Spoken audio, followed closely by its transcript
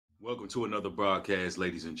Welcome to another broadcast,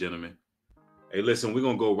 ladies and gentlemen. Hey, listen, we're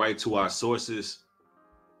going to go right to our sources.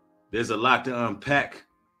 There's a lot to unpack.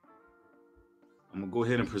 I'm going to go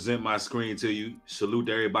ahead and present my screen to you. Salute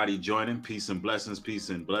to everybody joining. Peace and blessings, peace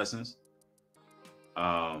and blessings.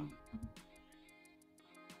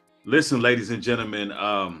 Listen, ladies and gentlemen,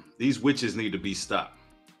 these witches need to be stopped.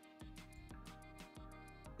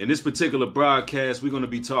 In this particular broadcast, we're going to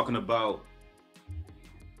be talking about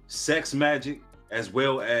sex magic, as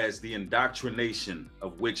well as the indoctrination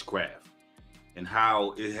of witchcraft and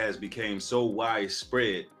how it has become so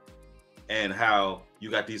widespread, and how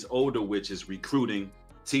you got these older witches recruiting,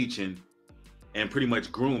 teaching, and pretty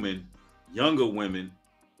much grooming younger women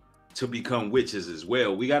to become witches as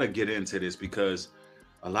well. We got to get into this because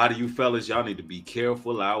a lot of you fellas, y'all need to be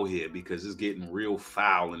careful out here because it's getting real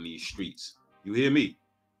foul in these streets. You hear me?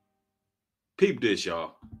 Peep this,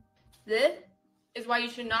 y'all. This is why you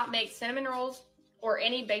should not make cinnamon rolls or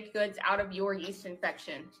any baked goods out of your yeast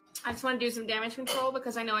infection. I just want to do some damage control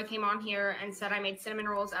because I know I came on here and said I made cinnamon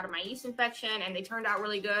rolls out of my yeast infection and they turned out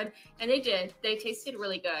really good. And they did. They tasted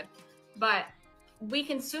really good. But we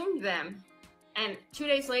consumed them. And 2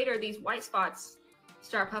 days later, these white spots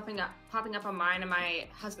start popping up on mine and my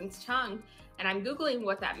husband's tongue. And I'm Googling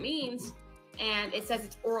what that means. And it says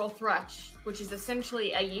it's oral thrush, which is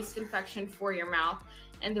essentially a yeast infection for your mouth.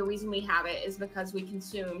 And the reason we have it is because we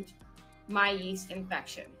consumed my yeast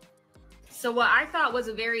infection. So what I thought was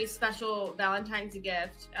a very special Valentine's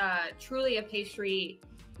gift, truly a pastry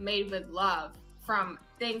made with love from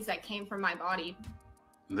things that came from my body.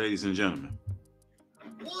 Ladies and gentlemen.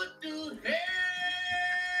 What the hell?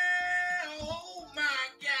 Oh my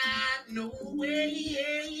God, no way.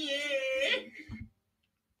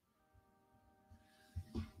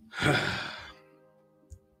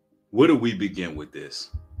 Where do we begin with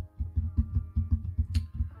this?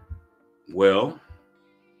 Well,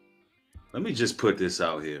 let me just put this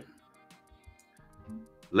out here.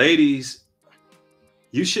 Ladies,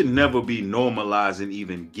 you should never be normalizing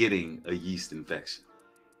even getting a yeast infection.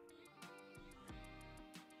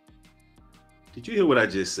 Did you hear what I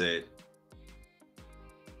just said?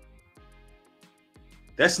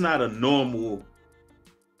 That's not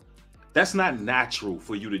natural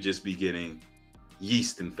for you to just be getting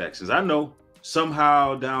yeast infections. I know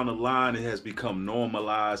somehow down the line it has become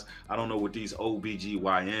normalized. I don't know what these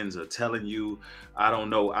OBGYNs are telling you. I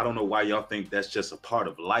don't know why y'all think that's just a part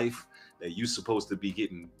of life, that you're supposed to be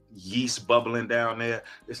getting yeast bubbling down there.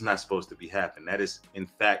 It's not supposed to be happening. That is, in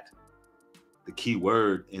fact, the key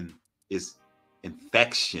word is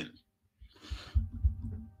infection.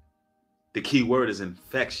 The key word is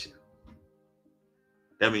infection.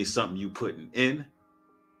 That means something you putting in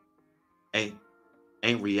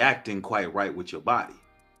ain't reacting quite right with your body.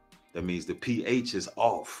 That means the pH is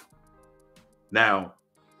off. Now,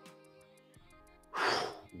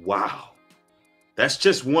 wow. That's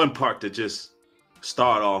just one part to just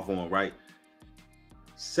start off on, right?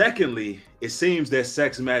 Secondly, it seems that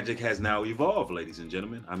sex magic has now evolved, ladies and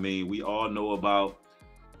gentlemen. I mean, we all know about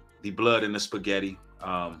the blood in the spaghetti.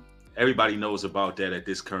 Everybody knows about that at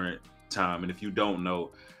this current time. And if you don't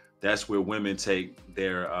know, that's where women take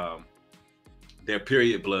their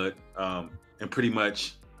period blood and pretty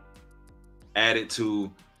much add it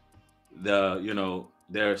to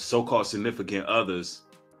their so-called significant others,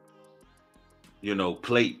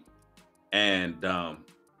 plate. And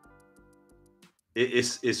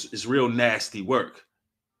it's real nasty work.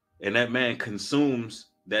 And that man consumes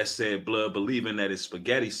that said blood, believing that it's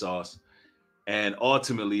spaghetti sauce. And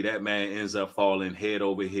ultimately that man ends up falling head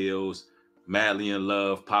over heels, madly in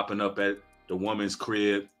love, popping up at the woman's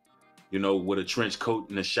crib, with a trench coat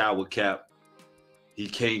and a shower cap. He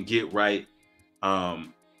can't get right.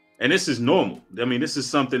 And this is normal. I mean, this is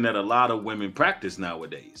something that a lot of women practice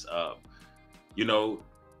nowadays.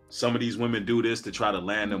 Some of these women do this to try to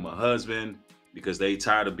land them a husband because they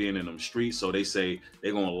tired of being in them streets. So they say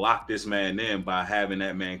they're going to lock this man in by having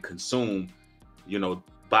that man consume,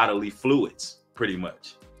 bodily fluids pretty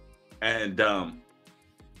much. And,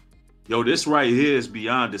 this right here is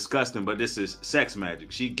beyond disgusting, but this is sex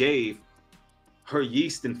magic. She gave her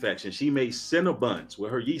yeast infection. She made Cinnabons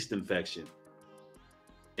with her yeast infection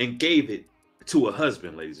and gave it to a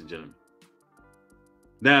husband, ladies and gentlemen.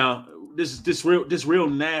 Now, this real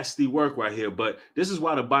nasty work right here, but this is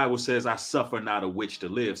why the Bible says, I suffer not a witch to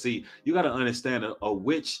live. See, you got to understand a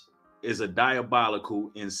witch is a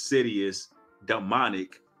diabolical, insidious,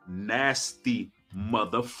 demonic, nasty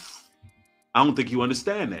mother. I don't think you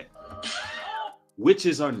understand that.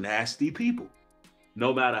 Witches are nasty people,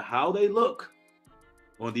 no matter how they look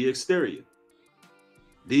on the exterior.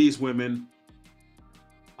 These women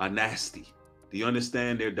are nasty. Do you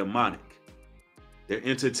understand? They're demonic. They're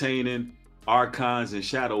entertaining archons and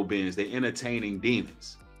shadow beings. They're entertaining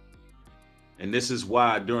demons. And this is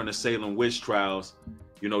why during the Salem witch trials,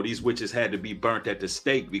 you know, these witches had to be burnt at the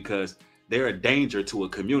stake because they're a danger to a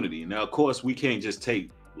community. Now, of course, we can't just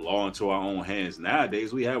take law into our own hands.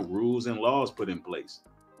 Nowadays, we have rules and laws put in place.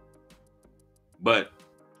 But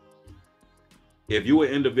if you're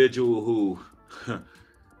an individual who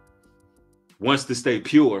wants to stay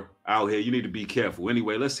pure out here, you need to be careful.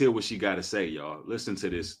 Anyway, let's hear what she got to say, y'all. Listen to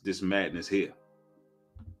this madness here.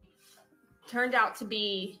 Turned out to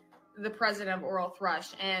be the president of Oral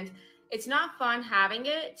Thrush, and it's not fun having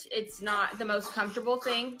it. It's not the most comfortable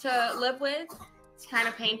thing to live with. It's kind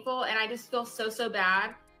of painful, and I just feel so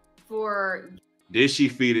bad for... Did she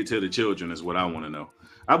feed it to the children is what I want to know.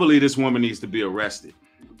 I believe this woman needs to be arrested.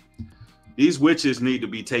 These witches need to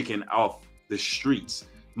be taken off the streets.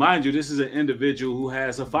 Mind you, this is an individual who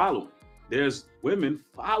has a following. There's women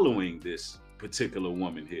following this particular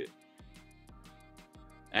woman here.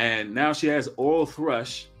 And now she has oral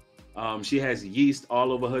thrush. She has yeast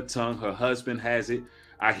all over her tongue. Her husband has it.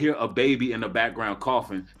 I hear a baby in the background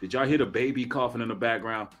coughing. Did y'all hear the baby coughing in the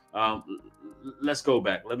background? Let's go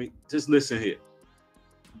back. Let me just listen here.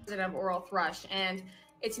 Of oral thrush, and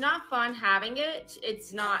it's not fun having it.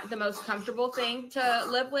 It's not the most comfortable thing to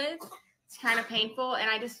live with. It's kind of painful, and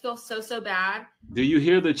I just feel so bad. Do you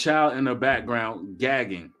hear the child in the background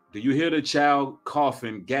gagging? Do you hear the child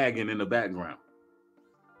coughing, gagging in the background?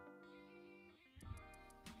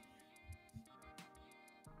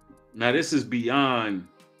 Now, this is beyond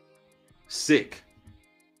sick.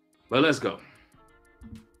 But let's go.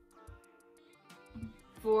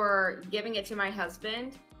 For giving it to my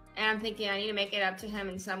husband, and I'm thinking I need to make it up to him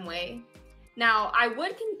in some way. Now, I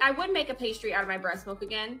would make a pastry out of my breast milk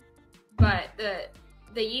again, but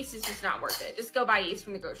the yeast is just not worth it. Just go buy yeast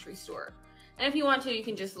from the grocery store. And if you want to, you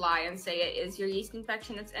can just lie and say it is your yeast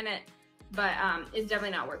infection that's in it, but it's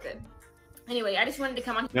definitely not worth it. Anyway, I just wanted to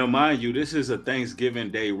come on. Now, mind you, this is a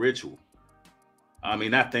Thanksgiving Day ritual. I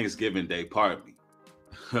mean, not Thanksgiving Day, pardon me.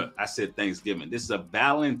 I said Thanksgiving. This is a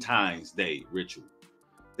Valentine's Day ritual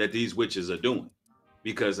that these witches are doing.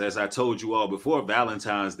 Because as I told you all before,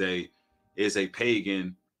 Valentine's Day is a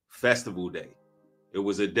pagan festival day. It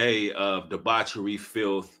was a day of debauchery,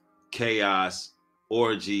 filth, chaos,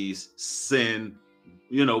 orgies, sin,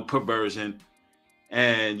 you know, perversion.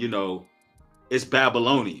 And, you know, it's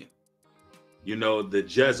Babylonian. You know, the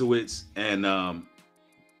Jesuits and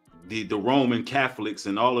the Roman Catholics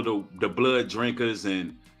and all of the blood drinkers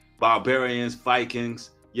and barbarians,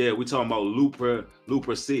 Vikings. Yeah, we're talking about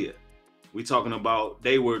Lupercia. We're talking about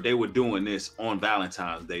they were doing this on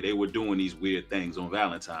Valentine's Day. They were doing these weird things on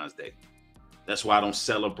Valentine's Day. That's why I don't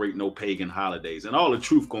celebrate no pagan holidays. And all the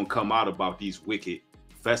truth gonna come out about these wicked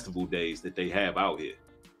festival days that they have out here.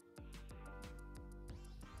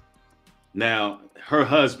 Now, her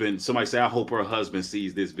husband, somebody say, I hope her husband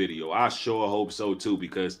sees this video. I sure hope so too,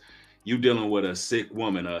 because you dealing with a sick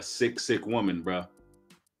woman, sick woman, bro.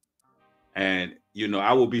 And, you know,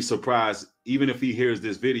 I will be surprised, even if he hears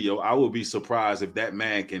this video, I will be surprised if that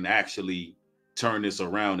man can actually turn this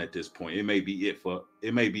around at this point. It may be it for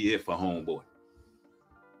homeboy.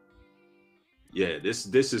 Yeah, this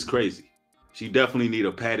is crazy. She definitely need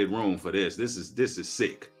a padded room for this. This is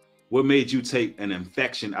sick. What made you take an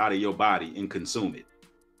infection out of your body and consume it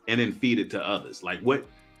and then feed it to others? Like what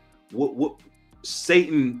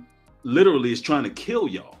Satan literally is trying to kill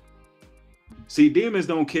y'all. See, demons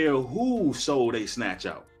don't care whose soul they snatch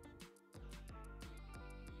out.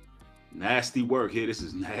 Nasty work here. This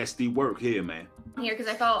is nasty work here, man. Here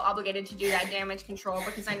because I felt obligated to do that damage control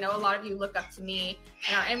because I know a lot of you look up to me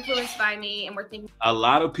and are influenced by me, and we're thinking a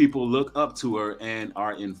lot of people look up to her and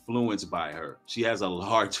are influenced by her. She has a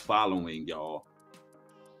large following, y'all.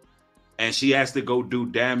 And she has to go do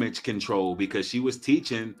damage control because she was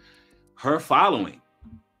teaching her following.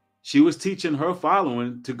 She was teaching her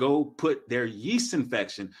following to go put their yeast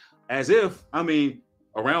infection as if, I mean,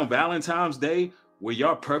 around Valentine's Day, were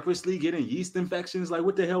y'all purposely getting yeast infections? Like,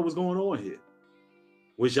 what the hell was going on here?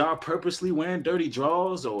 Was y'all purposely wearing dirty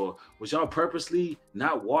drawers, or was y'all purposely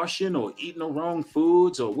not washing or eating the wrong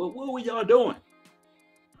foods, or what were y'all doing?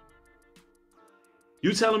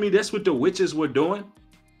 You telling me that's what the witches were doing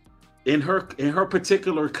in her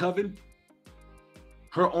particular coven,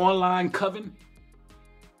 her online coven?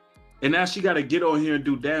 And now she got to get on here and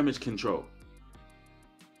do damage control.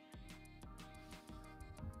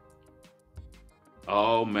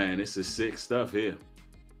 Oh man, this is sick stuff here.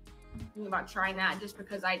 Thinking about trying that just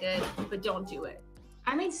because I did, but don't do it.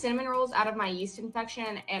 I made cinnamon rolls out of my yeast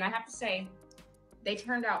infection, and I have to say, they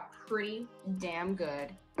turned out pretty damn good.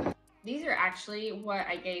 These are actually what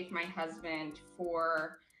I gave my husband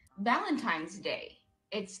for Valentine's Day.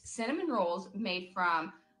 It's cinnamon rolls made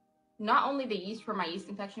from not only the yeast for my yeast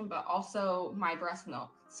infection, but also my breast milk.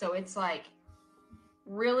 So it's like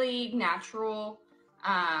really natural.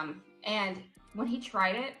 And when he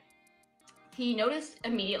tried it, he noticed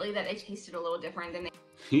immediately that it tasted a little different than they.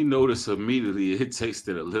 He noticed immediately it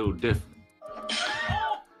tasted a little different.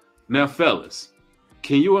 Now, fellas,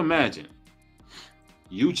 can you imagine?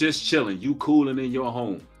 You just chilling, you cooling in your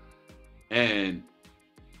home, and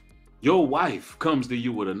your wife comes to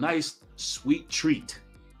you with a nice, sweet treat,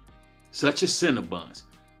 such as Cinnabons.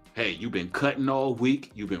 Hey, you've been cutting all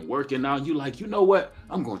week, you've been working out, you like, you know what?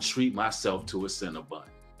 I'm going to treat myself to a Cinnabon.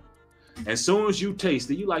 As soon as you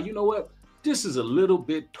taste it, you like, you know what? This is a little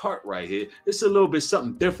bit tart right here. It's a little bit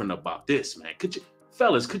something different about this, man.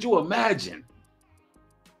 Fellas, could you imagine?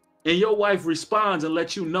 And your wife responds and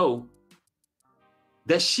lets you know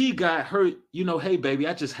that she got hurt, you know, hey, baby,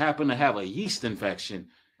 I just happen to have a yeast infection.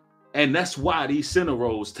 And that's why these cinnamon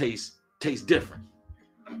rolls taste different.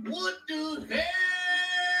 What the hell?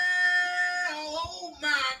 Oh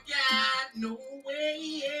my God, no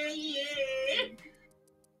way.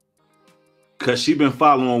 Because she been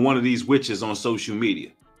following one of these witches on social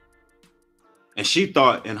media. And she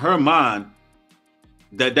thought in her mind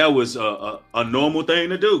that that was a normal thing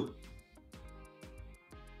to do.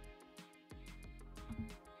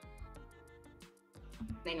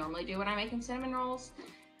 They normally do when I'm making cinnamon rolls.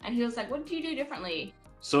 And he was like, what do you do differently?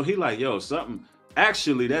 So he like, yo, something,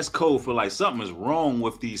 actually that's code for like something is wrong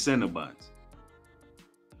with these Cinnabons.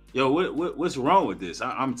 Yo, what's wrong with this?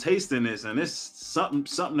 I'm tasting this and this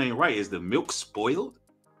something ain't right. Is the milk spoiled?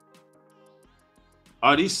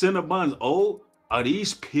 Are these Cinnabons old? Are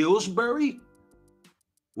these Pillsbury?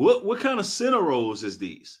 What kind of Cinnamon rolls is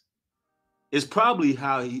these? It's probably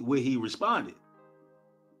where he responded.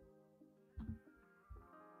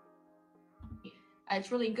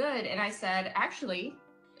 It's really good. And I said, actually,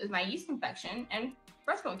 it was my yeast infection and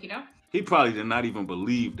breast milk, you know? He probably did not even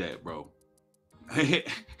believe that, bro.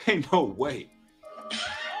 Ain't no way.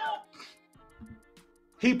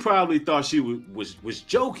 He probably thought she was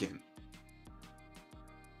joking.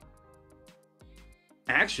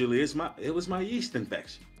 Actually, it was my yeast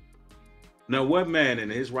infection. Now, what man in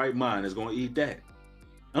his right mind is gonna eat that?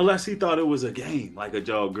 Unless he thought it was a game, like a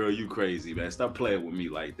dog, girl, you crazy, man. Stop playing with me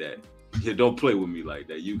like that. Yeah, don't play with me like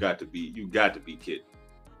that. You got to be kidding.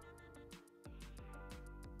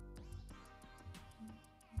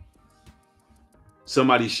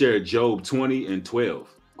 Somebody shared Job 20 and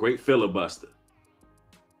 12. Great filibuster.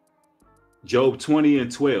 Job 20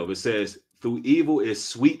 and 12. It says, through evil is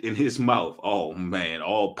sweet in his mouth. Oh, man.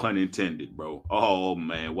 All pun intended, bro. Oh,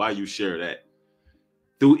 man. Why you share that?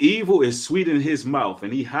 Through evil is sweet in his mouth,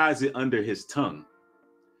 and he hides it under his tongue.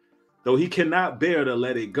 Though he cannot bear to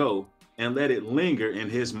let it go and let it linger in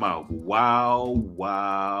his mouth. Wow,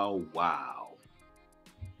 wow, wow.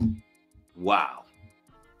 Wow.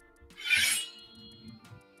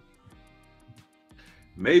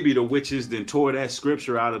 Maybe the witches then tore that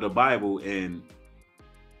scripture out of the Bible and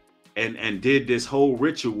did this whole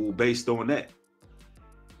ritual based on that.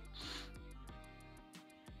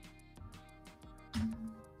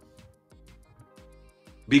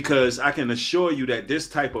 Because I can assure you that this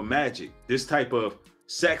type of magic, this type of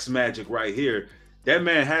sex magic right here, that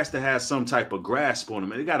man has to have some type of grasp on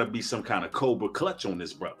him. And it got to be some kind of cobra clutch on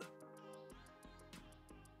this brother.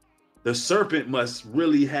 The serpent must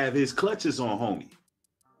really have his clutches on homie.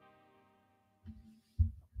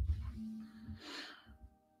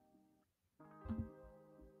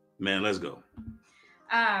 Man, let's go.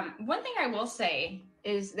 One thing I will say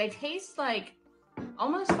is they taste like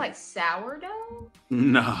almost like sourdough.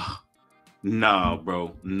 Nah,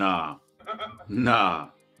 bro. Nah.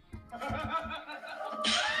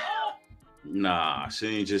 She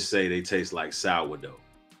ain't just say they taste like sourdough.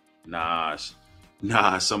 Nah,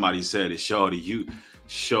 somebody said it.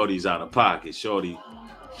 Shorty's out of pocket. Shorty.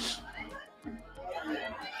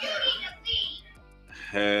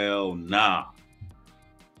 Hell nah.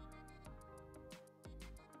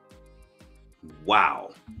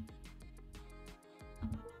 Wow.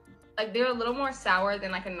 Like they're a little more sour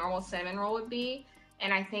than like a normal cinnamon roll would be.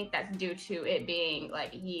 And I think that's due to it being like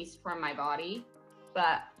yeast from my body.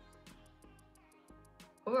 But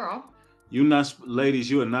overall. Ladies,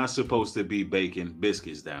 you are not supposed to be baking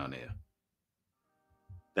biscuits down there.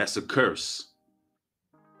 That's a curse.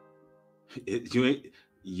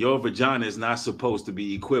 Your vagina is not supposed to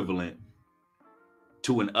be equivalent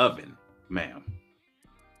to an oven, ma'am.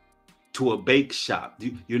 To a bake shop.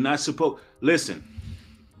 You're not supposed. Listen,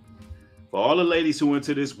 for all the ladies who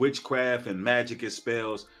into this witchcraft and magic and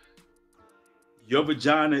spells, Your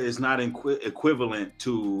vagina is not equivalent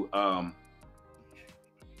to,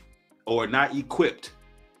 or not equipped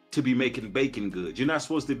to be making bacon goods. You're not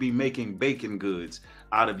supposed to be making bacon goods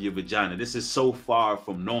out of your vagina. This is so far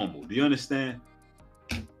from normal. Do you understand?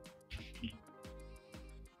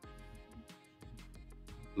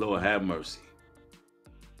 Lord have mercy.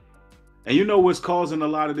 And you know what's causing a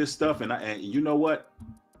lot of this stuff? And you know what?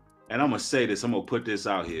 And I'm going to say this. I'm going to put this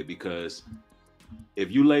out here, because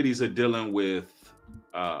if you ladies are dealing with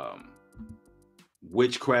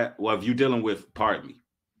witchcraft, well, if you're dealing with, pardon me,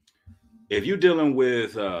 if you're dealing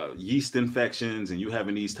with yeast infections and you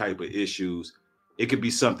having these type of issues, it could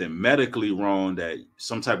be something medically wrong, that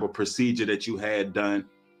some type of procedure that you had done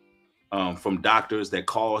from doctors that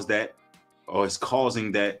caused that, or is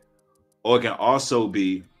causing that. Or it can also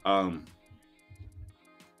be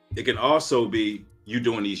you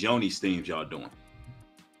doing these yoni steams y'all doing.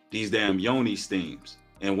 These damn yoni steams.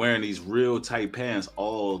 And wearing these real tight pants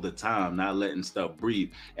all the time, not letting stuff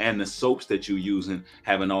breathe. And the soaps that you're using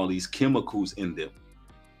having all these chemicals in them.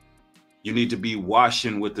 You need to be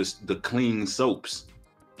washing with the clean soaps,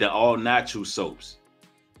 the all natural soaps.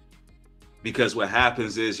 Because what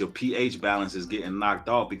happens is your pH balance is getting knocked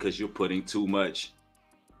off because you're putting too much,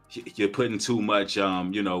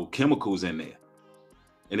 chemicals in there.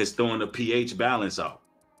 And it's throwing the pH balance off.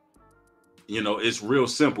 You know, it's real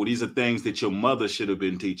simple. These are things that your mother should have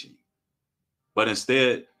been teaching you. But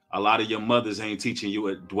instead, a lot of your mothers wasn't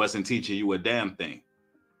teaching you a damn thing.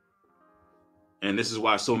 And this is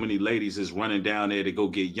why so many ladies is running down there to go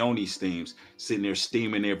get yoni steams, sitting there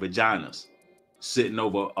steaming their vaginas, sitting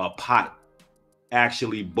over a pot,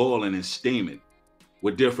 actually boiling and steaming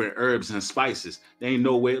with different herbs and spices. Ain't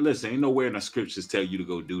nowhere in the scriptures tell you to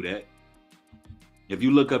go do that. If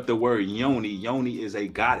you look up the word yoni, yoni is a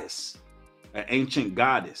goddess, an ancient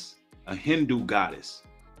goddess, a Hindu goddess.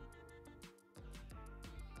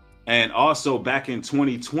 And also back in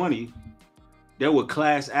 2020, there were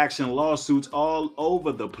class action lawsuits all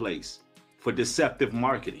over the place for deceptive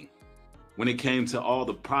marketing when it came to all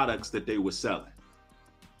the products that they were selling.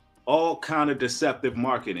 All kind of deceptive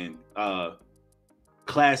marketing,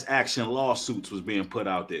 class action lawsuits was being put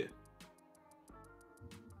out there.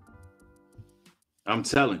 I'm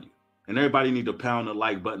telling you. And everybody need to pound the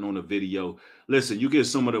like button on the video. Listen, you get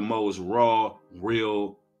some of the most raw,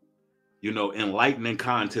 real, enlightening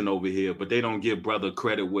content over here, but they don't give brother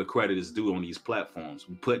credit where credit is due on these platforms.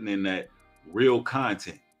 We're putting in that real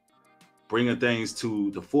content, bringing things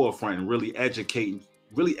to the forefront and really educating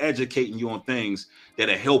you on things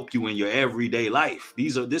that'll help you in your everyday life.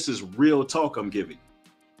 This is real talk I'm giving you.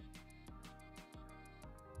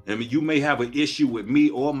 I mean, you may have an issue with me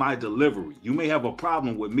or my delivery. You may have a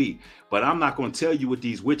problem with me, but I'm not going to tell you what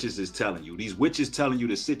these witches is telling you. These witches telling you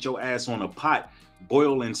to sit your ass on a pot,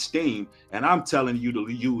 boil and steam, and I'm telling you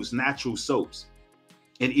to use natural soaps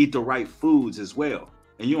and eat the right foods as well.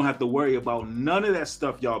 And you don't have to worry about none of that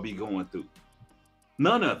stuff y'all be going through.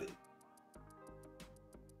 None of it.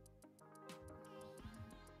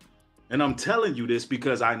 And I'm telling you this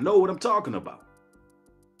because I know what I'm talking about.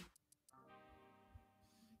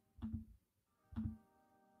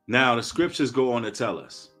 Now, the scriptures go on to tell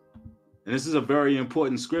us, and this is a very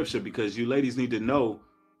important scripture because you ladies need to know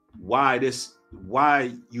why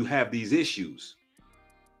you have these issues.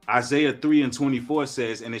 Isaiah 3:24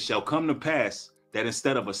 says, "And it shall come to pass that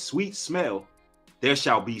instead of a sweet smell, there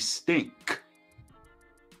shall be stink."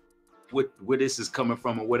 Where this is coming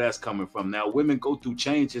from and where that's coming from. Now, women go through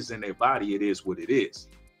changes in their body. It is what it is.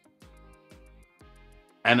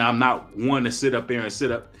 And I'm not one to sit up here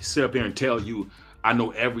and tell you I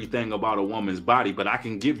know everything about a woman's body, but I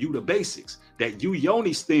can give you the basics. That you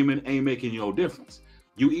yoni steaming ain't making no difference.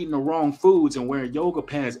 You eating the wrong foods and wearing yoga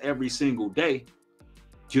pants every single day.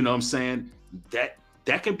 You know what I'm saying? That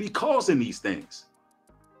can be causing these things.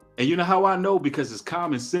 And you know how I know? Because it's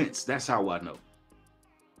common sense. That's how I know.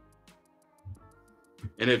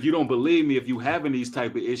 And if you don't believe me, if you having these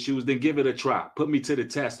type of issues, then give it a try. Put me to the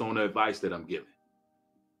test on the advice that I'm giving.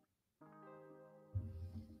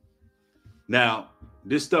 Now,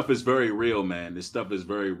 this stuff is very real, man. This stuff is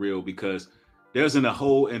very real because there's a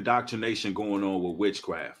whole indoctrination going on with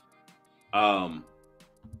witchcraft. I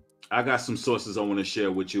got some sources I want to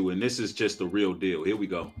share with you, and this is just the real deal. Here we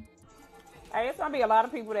go. Hey, it's gonna be a lot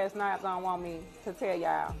of people that's not gonna want me to tell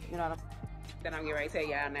y'all, that I'm getting ready to tell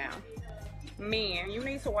y'all now. Men, you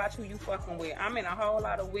need to watch who you fucking with. I'm in a whole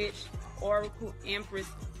lot of witch, oracle, empress,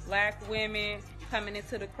 black women coming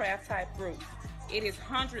into the craft type group. It is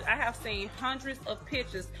hundreds. I have seen hundreds of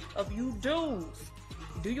pictures of you dudes.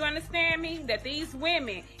 Do you understand me? That these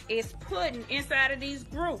women is putting inside of these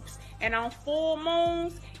groups And on full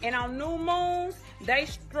moons and on new moons, they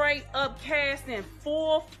straight up casting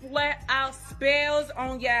full flat out spells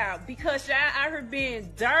on y'all because y'all out here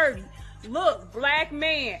being dirty. Look, black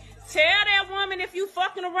man, tell that woman if you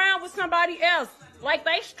fucking around with somebody else. Like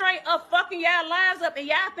they straight up fucking y'all lives up and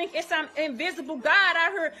y'all think it's some invisible God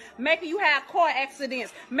out here making you have car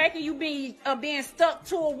accidents, making you be being stuck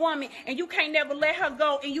to a woman and you can't never let her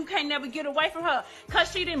go and you can't never get away from her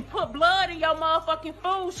because she didn't put blood in your motherfucking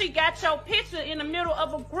food. She got your picture in the middle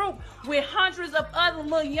of a group with hundreds of other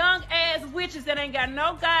little young ass witches that ain't got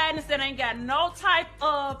no guidance, that ain't got no type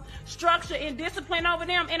of structure and discipline over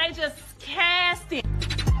them, and they just casting.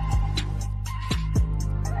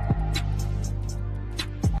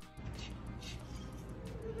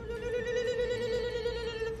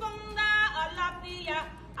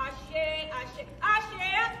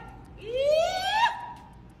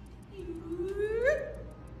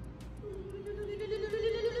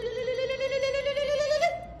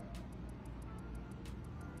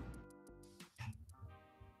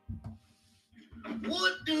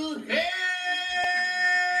 What the hell?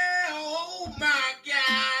 Oh my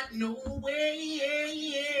God, no way.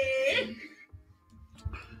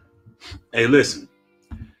 Hey, listen,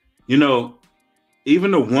 you know,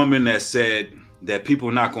 even the woman that said that people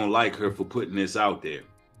are not going to like her for putting this out there,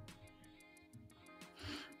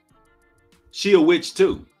 she a witch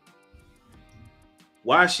too.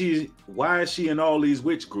 Why is she in all these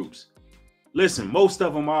witch groups? Listen, most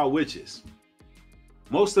of them are witches.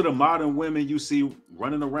 Most of the modern women you see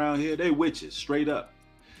running around here, they witches, straight up.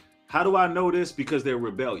 How do I know this? Because they're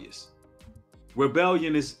rebellious.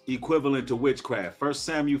 Rebellion is equivalent to witchcraft. 1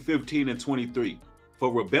 Samuel 15:23.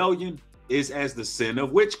 For rebellion is as the sin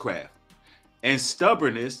of witchcraft, and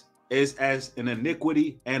stubbornness is as an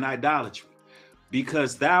iniquity and idolatry.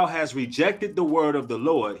 Because thou hast rejected the word of the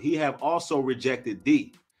Lord, he have also rejected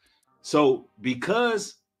thee. So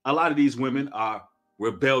because a lot of these women are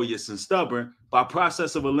rebellious and stubborn, by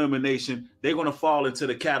process of elimination, they're going to fall into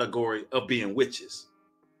the category of being witches.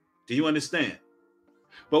 Do you understand?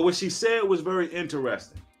 But what she said was very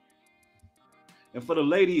interesting. And for the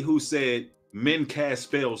lady who said men cast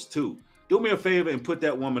spells too, do me a favor and put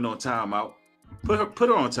that woman on timeout. Put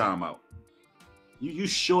her on timeout. You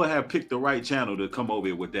sure have picked the right channel to come over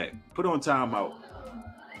here with that. Put her on timeout.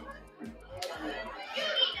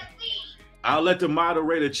 I'll let the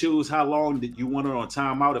moderator choose how long that you want her on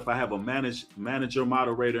timeout if I have a manager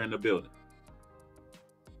moderator in the building.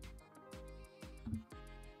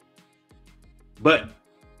 But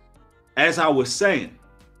as I was saying,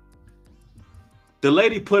 the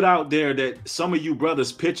lady put out there that some of you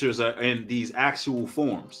brothers' pictures are in these actual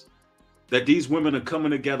forms, that these women are coming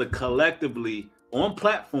together collectively on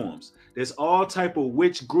platforms. There's all type of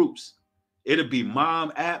witch groups. It'll be mom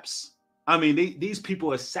apps. I mean, these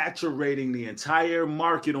people are saturating the entire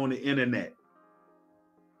market on the internet.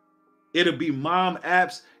 It'll be mom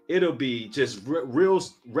apps. It'll be just real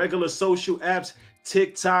regular social apps,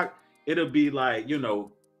 TikTok. It'll be like, you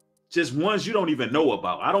know, just ones you don't even know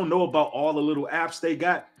about. I don't know about all the little apps they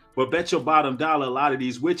got, but bet your bottom dollar a lot of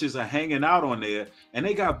these witches are hanging out on there and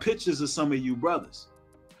they got pictures of some of you brothers.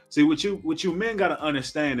 See, what you men got to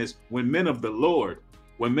understand is when men of the Lord,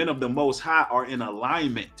 when men of the Most High are in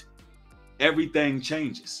alignment, everything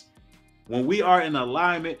changes. When we are in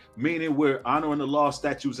alignment, meaning we're honoring the law,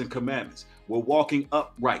 statutes, and commandments, we're walking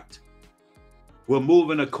upright, we're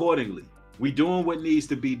moving accordingly, we're doing what needs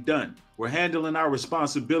to be done, we're handling our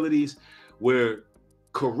responsibilities, we're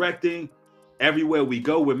correcting everywhere we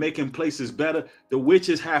go, we're making places better. The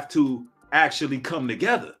witches have to actually come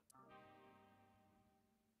together.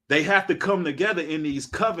 They have to come together in these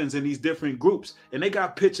covens, in these different groups, and they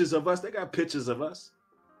got pictures of us. They got pictures of us.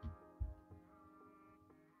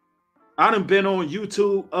 I done been on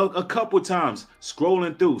YouTube a couple times,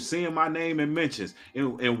 scrolling through, seeing my name in mentions,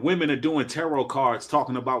 and women are doing tarot cards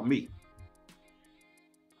talking about me.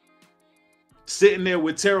 Sitting there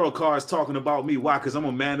with tarot cards talking about me. Why? Because I'm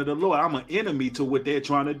a man of the Lord. I'm an enemy to what they're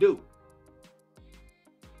trying to do.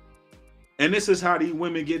 And this is how these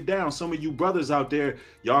women get down. Some of you brothers out there,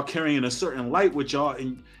 y'all carrying a certain light with y'all,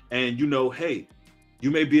 and you know, hey,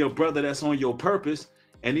 you may be a brother that's on your purpose,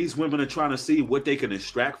 and these women are trying to see what they can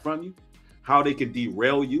extract from you, how they can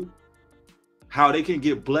derail you, how they can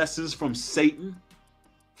get blessings from Satan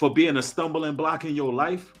for being a stumbling block in your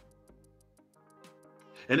life.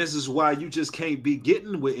 And this is why you just can't be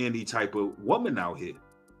getting with any type of woman out here.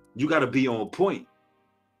 You got to be on point.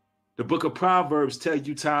 The book of Proverbs tell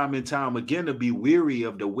you time and time again to be weary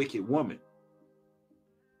of the wicked woman.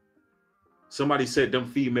 Somebody said them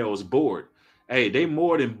females bored. Hey, they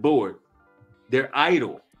more than bored. They're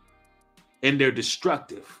idle and they're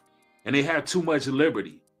destructive. and they have too much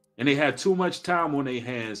liberty, and they have too much time on their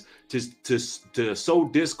hands to sow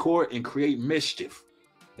discord and create mischief.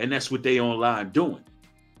 And that's what they online doing.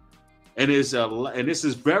 And this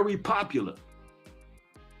is very popular.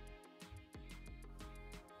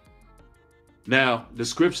 Now, the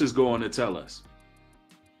scriptures go on to tell us.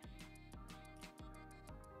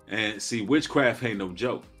 And see, witchcraft ain't no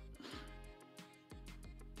joke.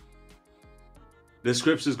 The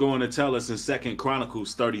scriptures go on to tell us in 2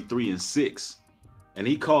 Chronicles 33:6. And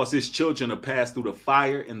he caused his children to pass through the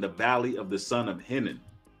fire in the valley of the son of Hinnom.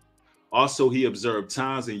 Also, he observed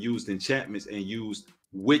times and used enchantments and used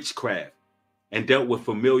witchcraft and dealt with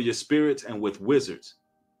familiar spirits and with wizards.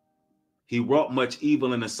 He wrought much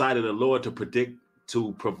evil in the sight of the Lord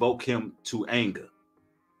to provoke him to anger.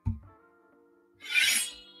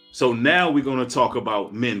 So now we're going to talk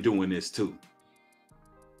about men doing this too.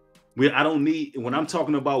 When I'm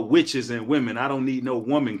talking about witches and women, I don't need no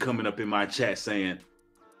woman coming up in my chat saying,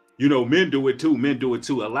 men do it too. Men do it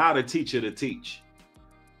too. Allow the teacher to teach.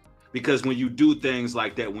 Because when you do things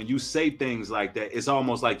like that, when you say things like that, it's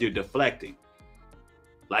almost like you're deflecting.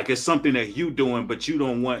 Like it's something that you doing, but you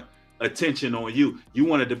don't want attention on you. You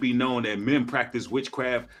want it to be known that men practice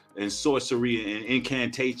witchcraft and sorcery and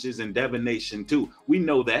incantations and divination too. We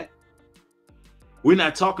know that. We're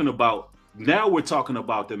not talking about, now we're talking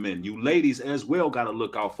about the men. You ladies as well got to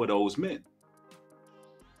look out for those men.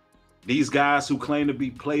 These guys who claim to be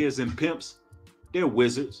players and pimps, they're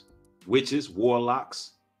wizards, witches,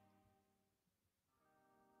 warlocks.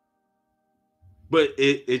 But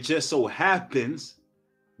it just so happens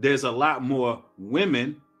there's a lot more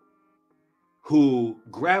women who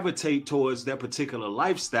gravitate towards that particular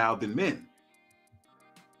lifestyle than men,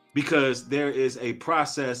 because there is a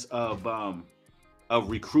process of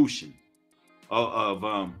recruiting.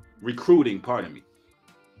 Pardon me.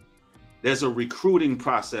 There's a recruiting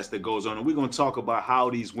process that goes on, and we're going to talk about how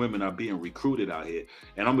these women are being recruited out here.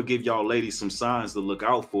 And I'm going to give y'all ladies some signs to look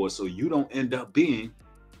out for so you don't end up being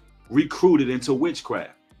recruited into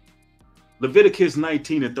witchcraft. Leviticus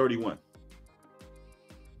 19:31.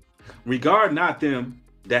 Regard not them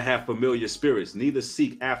that have familiar spirits, neither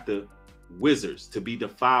seek after wizards to be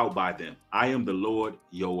defiled by them. I am the Lord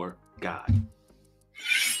your God.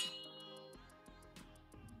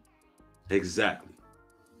 Exactly.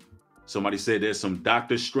 Somebody said there's some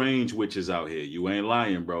Dr. Strange witches out here. You ain't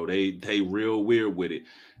lying, bro. They real weird with it.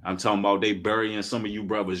 I'm talking about they burying some of you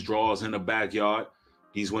brothers' drawers in the backyard.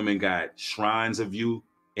 These women got shrines of you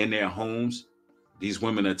in their homes. These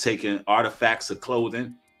women are taking artifacts of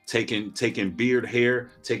clothing, taking beard hair,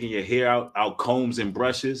 taking your hair out combs and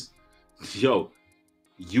brushes. Yo,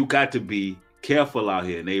 you got to be careful out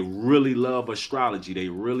here. And they really love astrology. They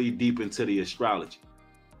really deep into the astrology.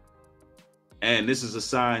 And this is a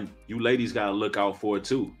sign you ladies got to look out for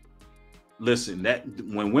too. Listen, that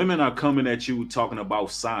when women are coming at you talking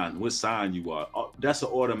about signs, what sign you are, that's an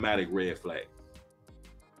automatic red flag.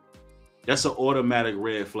 That's an automatic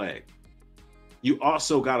red flag. You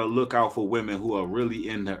also got to look out for women who are really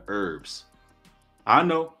into herbs. I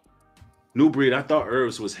know, New Breed, I thought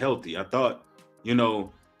herbs was healthy. I thought,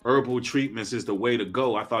 herbal treatments is the way to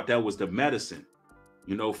go. I thought that was the medicine.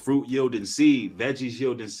 Fruit yielding seed, veggies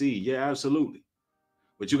yielding seed. Yeah, absolutely.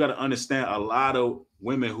 But you got to understand, a lot of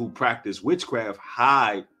women who practice witchcraft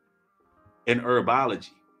hide in herbology.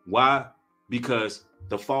 Why? Because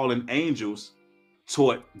the fallen angels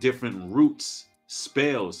taught different roots,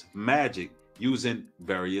 spells, magic, using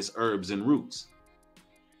various herbs and roots.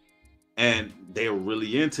 And they're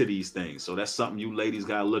really into these things. So that's something you ladies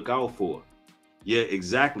got to look out for. Yeah,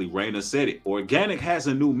 exactly. Raina said it. Organic has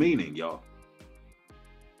a new meaning, y'all.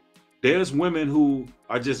 There's women who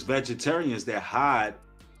are just vegetarians that hide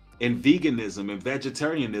in veganism and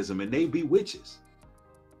vegetarianism, and they be witches.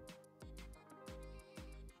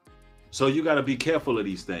 So you got to be careful of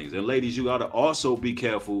these things. And ladies, you got to also be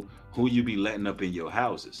careful who you be letting up in your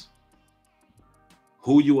houses.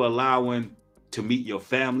 Who you allowing to meet your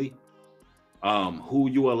family. Who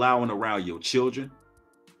you allowing around your children.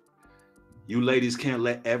 You ladies can't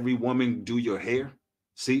let every woman do your hair.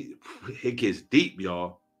 See, it gets deep,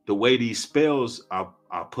 y'all. The way these spells are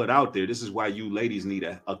put out there. This is why you ladies need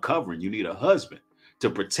a covering. You need a husband to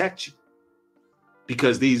protect you.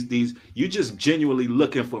 Because these you just genuinely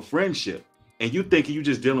looking for friendship. And you thinking you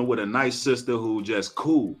just dealing with a nice sister who just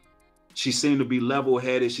cool. She seemed to be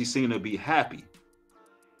level-headed. She seemed to be happy.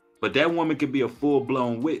 But that woman can be a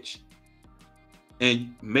full-blown witch.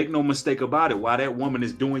 And make no mistake about it. While that woman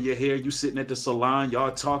is doing your hair, you sitting at the salon,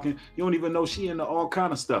 y'all talking. You don't even know she into all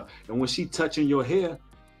kind of stuff. And when she touching your hair,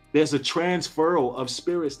 there's a transferal of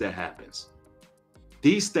spirits that happens.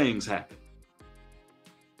 These things happen.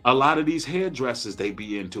 A lot of these hairdressers, they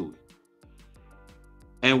be into it.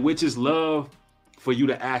 And witches love for you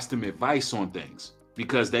to ask them advice on things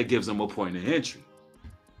because that gives them a point of entry.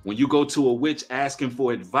 When you go to a witch asking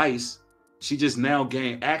for advice, she just now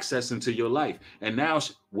gained access into your life. And now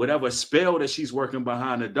whatever spell that she's working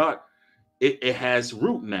behind the dark, it has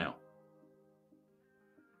root now.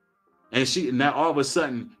 And now all of a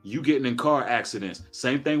sudden you getting in car accidents.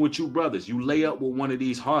 Same thing with you brothers. You lay up with one of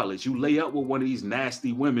these harlots. You lay up with one of these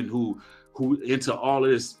nasty women who into all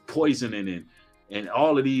of this poisoning and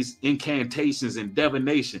all of these incantations and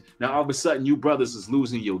divination. Now all of a sudden you brothers is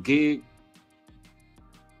losing your gig.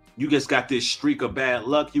 You just got this streak of bad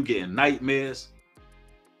luck. You getting nightmares.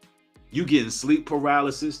 You getting sleep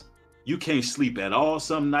paralysis. You can't sleep at all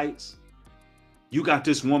some nights. You got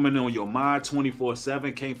this woman on your mind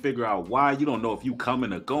 24/7. Can't figure out why. You don't know if you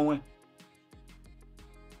coming or going.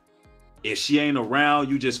 If she ain't around,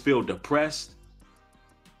 you just feel depressed.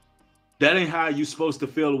 That ain't how you supposed to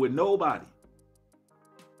feel with nobody.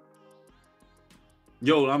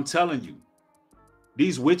 Yo, I'm telling you,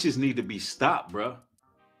 these witches need to be stopped, bro.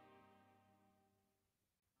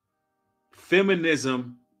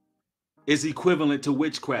 Feminism is equivalent to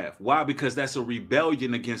witchcraft. Why? Because that's a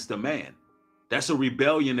rebellion against a man. That's a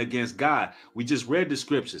rebellion against God. We just read the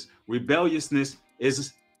scriptures. Rebelliousness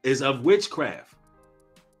is of witchcraft.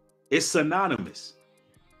 It's synonymous.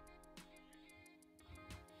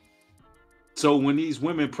 So when these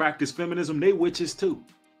women practice feminism, they witches too.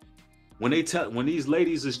 When these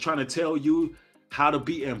ladies is trying to tell you how to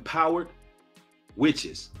be empowered,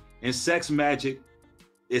 witches. And sex magic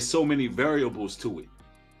is so many variables to it.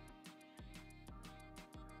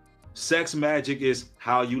 Sex magic is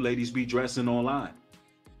how you ladies be dressing online.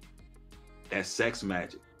 That's sex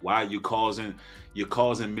magic. Why are you causing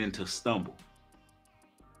men to stumble?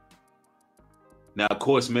 Now, of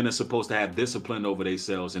course, men are supposed to have discipline over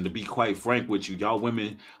themselves. And to be quite frank with you, y'all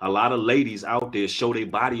women, a lot of ladies out there show their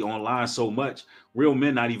body online so much, real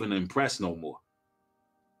men not even impressed no more.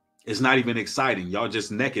 It's not even exciting. Y'all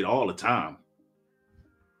just naked all the time.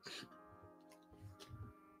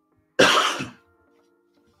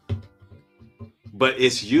 But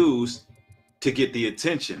it's used to get the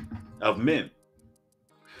attention of men,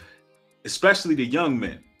 especially the young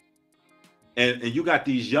men. And you got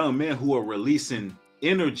these young men who are releasing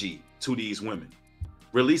energy to these women,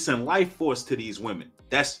 releasing life force to these women.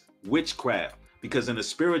 That's witchcraft, because in the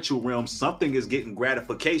spiritual realm, something is getting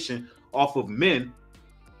gratification off of men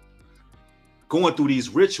going through these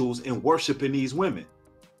rituals and worshiping these women.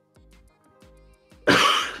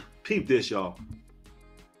 Peep this, y'all.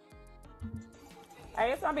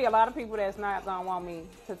 Hey, it's gonna be a lot of people that's not gonna want me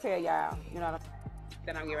to tell y'all, that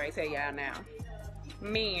I'm getting ready to tell y'all now.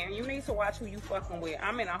 Men, you need to watch who you fucking with.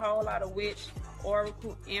 I'm in a whole lot of witch,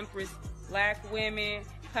 oracle, empress, black women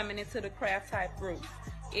coming into the craft type group.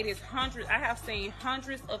 It is hundreds. I have seen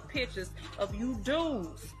hundreds of pictures of you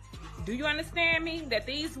dudes. Do you understand me? That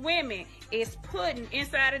these women is putting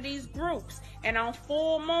inside of these groups, and on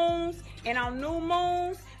full moons and on new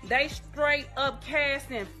moons, they straight up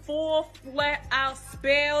casting full flat out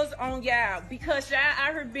spells on y'all because y'all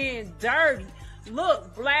out here being dirty.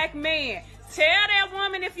 Look, black man, tell that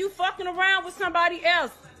woman if you fucking around with somebody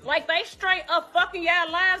else. Like they straight up fucking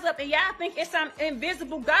y'all lives up, and y'all think it's some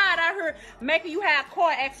invisible God out here making you have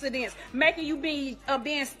car accidents, making you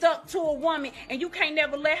being stuck to a woman, and you can't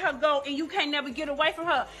never let her go, and you can't never get away from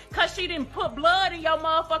her, cause she didn't put blood in your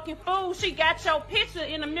motherfucking food. She got your picture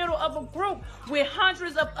in the middle of a group with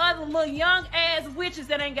hundreds of other little young ass witches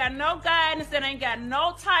that ain't got no guidance, that ain't got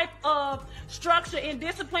no type of structure and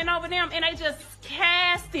discipline over them, and they just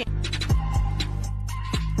casting.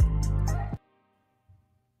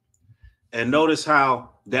 And notice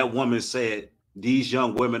how that woman said these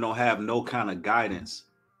young women don't have no kind of guidance.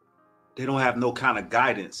 They don't have no kind of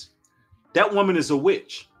guidance. That woman is a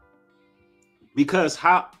witch. Because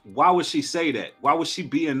why would she say that? Why would she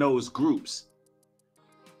be in those groups?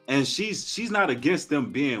 And she's not against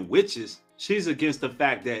them being witches. She's against the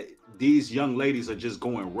fact that these young ladies are just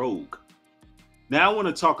going rogue. Now I want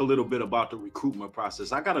to talk a little bit about the recruitment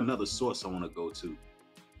process. I got another source I want to go to.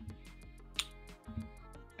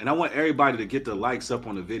 And I want everybody to get the likes up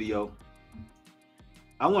on the video.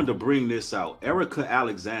 I wanted to bring this out. Erica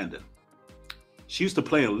Alexander. She used to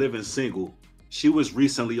play in Living Single. She was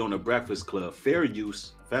recently on the Breakfast Club. Fair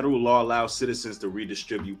use. Federal law allows citizens to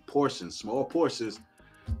redistribute portions, small portions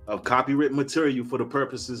of copywritten material for the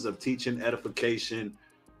purposes of teaching, edification.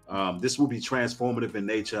 This will be transformative in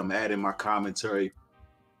nature. I'm adding my commentary.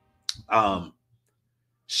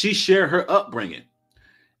 She shared her upbringing.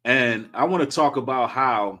 And I want to talk about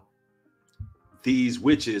how these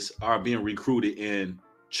witches are being recruited in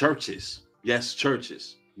churches. Yes,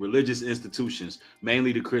 churches, religious institutions,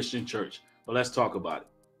 mainly the Christian church. But let's talk about it.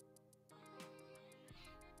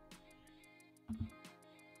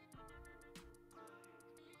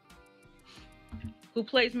 Who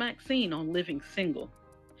plays Maxine on Living Single,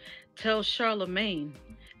 tells Charlemagne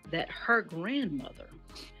that her grandmother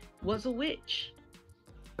was a witch.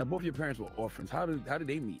 Now, both your parents were orphans. How did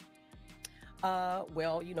they meet?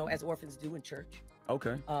 Well, as orphans do in church.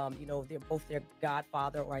 Okay. They're both their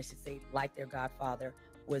godfather, or I should say, like their godfather,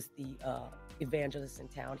 was the evangelist in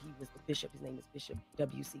town. He was the bishop. His name was Bishop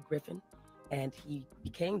W.C. Griffin, and he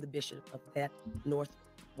became the bishop of that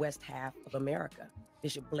northwest half of America.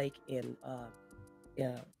 Bishop Blake in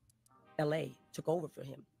L.A. took over for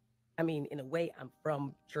him. I mean, in a way, I'm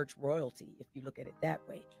from church royalty, if you look at it that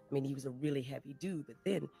way. I mean, he was a really heavy dude, but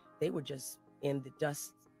then they were just in the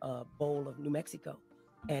dust bowl of New Mexico.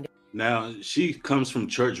 And now she comes from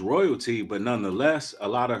church royalty, but nonetheless, a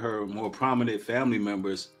lot of her more prominent family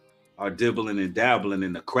members are dibbling and dabbling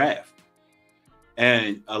in the craft.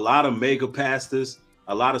 And a lot of mega pastors,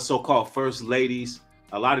 a lot of so-called first ladies,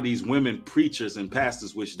 a lot of these women preachers and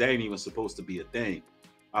pastors, which they ain't even supposed to be a thing.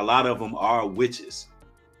 A lot of them are witches.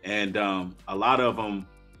 And a lot of them,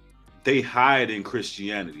 they hide in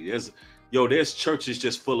Christianity. There's churches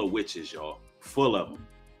just full of witches, y'all. Full of them.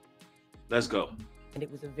 Let's go. And it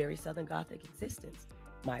was a very Southern Gothic existence.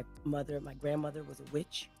 My grandmother was a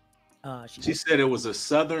witch. She said it was a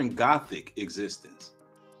Southern Gothic existence.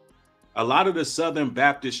 A lot of the Southern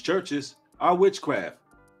Baptist churches are witchcraft.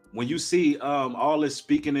 When you see all this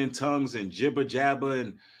speaking in tongues and jibber jabber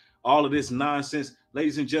and all of this nonsense,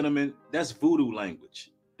 ladies and gentlemen, that's voodoo language.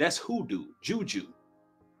 That's hoodoo, juju.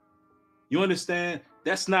 You understand?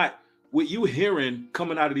 That's not what you hearing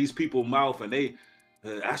coming out of these people's mouth, and they,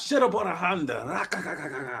 I should have bought a Honda.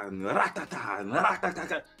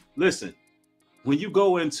 Listen, when you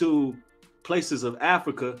go into places of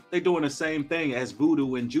Africa, they're doing the same thing as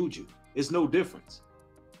voodoo and juju. It's no difference.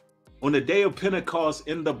 On the day of Pentecost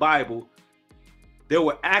in the Bible, there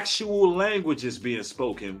were actual languages being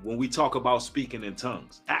spoken when we talk about speaking in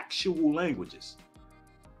tongues. Actual languages.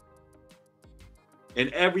 And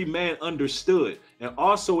every man understood. And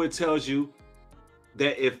also it tells you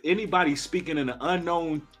that if anybody's speaking in an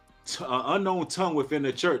unknown tongue within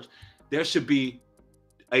the church, there should be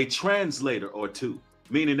a translator or two.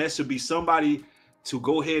 Meaning there should be somebody to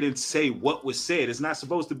go ahead and say what was said. It's not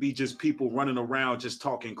supposed to be just people running around just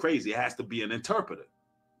talking crazy. It has to be an interpreter,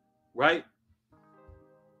 right?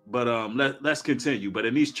 But let's continue. But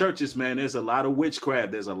in these churches, man, there's a lot of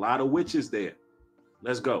witchcraft. There's a lot of witches there.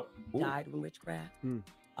 Let's go. Died in witchcraft.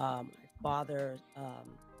 My father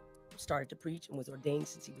started to preach and was ordained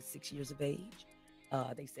since he was 6 years of age.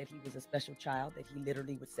 They said he was a special child, that he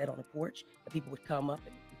literally would sit on a porch, and people would come up,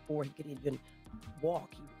 and before he could even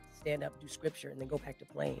walk, he would stand up, do scripture, and then go back to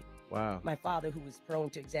playing. Wow. My father, who was prone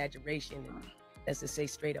to exaggeration and, as to say,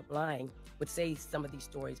 straight up lying, would say some of these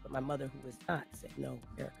stories, but my mother, who was not, said, no,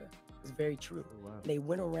 Erica, it was very true. Oh, wow. They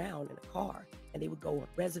went around in a car, and they would go on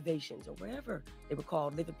reservations or wherever they were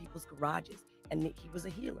called, live in people's garages, and he was a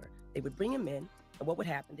healer. They would bring him in, and what would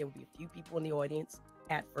happen, there would be a few people in the audience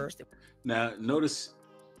at first. Now, notice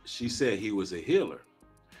she said he was a healer.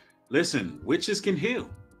 Listen, witches can heal.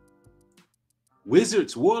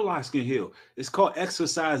 Wizards, warlocks can heal. It's called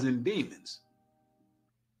exorcising demons.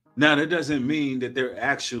 Now, that doesn't mean that they're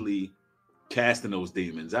actually casting those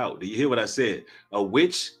demons out. Do you hear what I said? A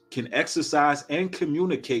witch can exorcise and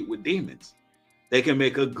communicate with demons. They can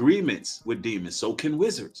make agreements with demons. So can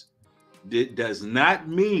wizards. It does not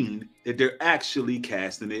mean that they're actually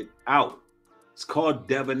casting it out. It's called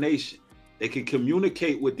divination. They can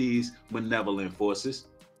communicate with these malevolent forces.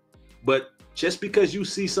 But just because you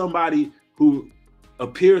see somebody who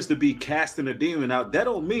appears to be casting a demon out, that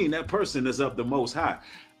don't mean that person is of the Most High.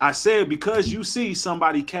 I said because you see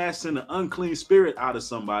somebody casting an unclean spirit out of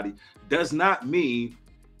somebody does not mean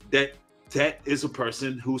that that is a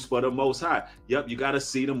person who's for the Most High. Yep, you got to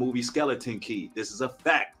see the movie Skeleton Key. This is a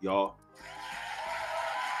fact, y'all.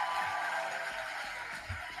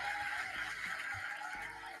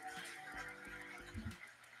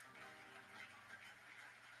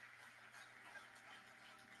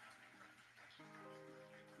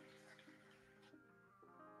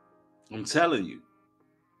 I'm telling you,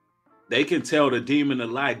 they can tell the demon to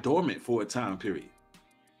lie dormant for a time period.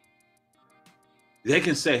 They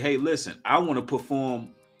can say, hey, listen, I want to perform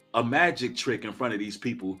a magic trick in front of these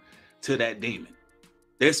people to that demon.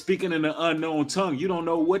 They're speaking in an unknown tongue. You don't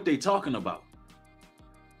know what they're talking about.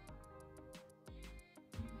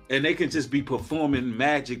 And they can just be performing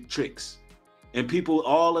magic tricks. And people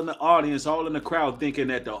all in the audience, all in the crowd thinking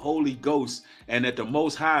that the Holy Ghost and that the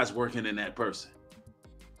Most High is working in that person.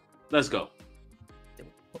 Let's go.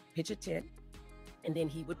 Pitch a tent, and then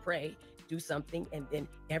he would pray, do something, and then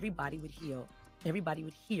everybody would heal. Everybody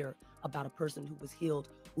would hear about a person who was healed,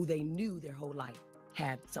 who they knew their whole life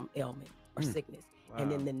had some ailment or sickness. Wow.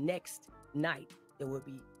 And then the next night, there would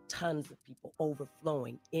be tons of people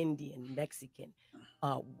overflowing, Indian, Mexican,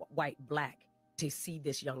 white, black, to see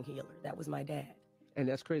this young healer. That was my dad. And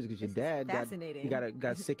that's crazy because your This is dad fascinating.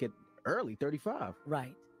 got sick at early 35.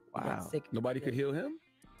 Right. He got Wow. sick. Nobody could heal him?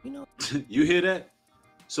 You know, You hear that?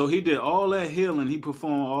 So he did all that healing. He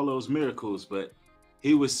performed all those miracles, but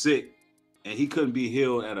he was sick and he couldn't be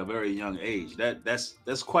healed at a very young age.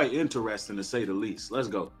 That's quite interesting to say the least. Let's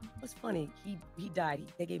go. what's funny, he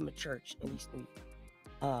died. They gave him a church in East New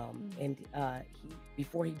York. And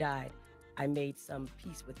before he died, I made some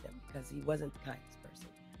peace with him because he wasn't the kindest person.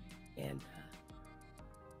 And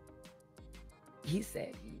he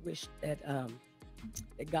said he wished that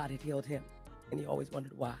God had healed him, and he always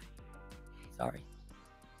wondered why. Sorry.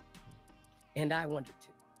 And I wondered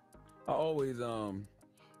too. I always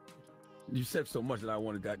you said so much that I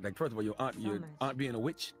wanted that. Like, first of all, your aunt much. being a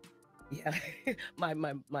witch. Yeah, my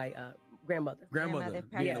grandmother. Grandmother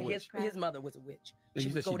being Yeah, a witch. his mother was a witch. And She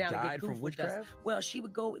you would said go she down and died get from goof with us. witchcraft? Well, she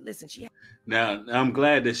would go. Listen, she had Now, I'm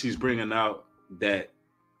glad that she's bringing out that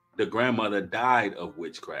the grandmother died of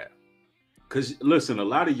witchcraft. Because, listen, a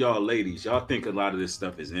lot of y'all ladies, y'all think a lot of this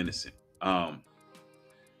stuff is innocent.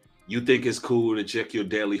 You think it's cool to check your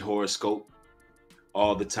daily horoscope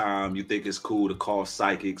all the time. You think it's cool to call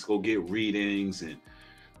psychics, go get readings and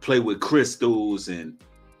play with crystals. And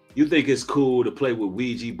you think it's cool to play with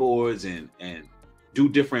Ouija boards and do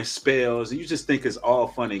different spells. And you just think it's all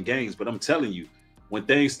fun and games. But I'm telling you, when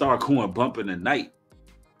things start going bump in the night,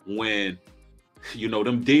 when, you know,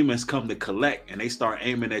 them demons come to collect and they start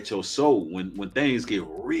aiming at your soul, when things get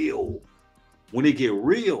real, when it get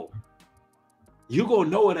real, you gonna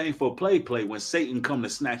know it ain't for play when Satan come to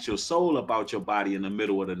snatch your soul about your body in the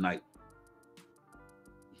middle of the night.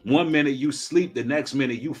 One minute you sleep, the next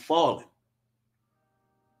minute you falling.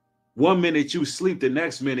 One minute you sleep, the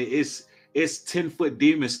next minute it's 10-foot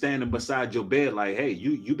demons standing beside your bed like, hey,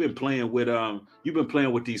 you've been playing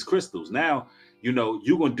with these crystals. Now, you know,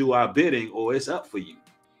 you're gonna do our bidding or it's up for you.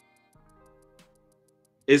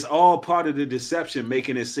 It's all part of the deception,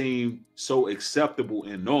 making it seem so acceptable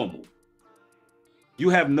and normal. You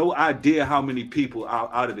have no idea how many people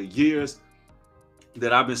out of the years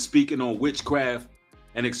that I've been speaking on witchcraft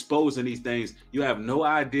and exposing these things, you have no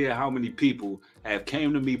idea how many people have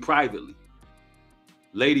came to me privately.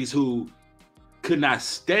 Ladies who could not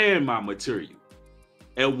stand my material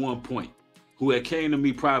at one point, who had came to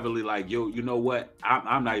me privately like, yo, you know what?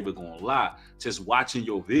 I'm not even gonna lie. Just watching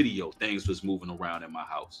your video, things was moving around in my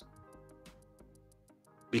house.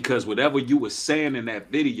 Because whatever you were saying in that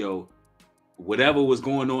video, whatever was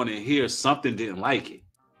going on in here, something didn't like it.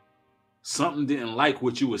 Something didn't like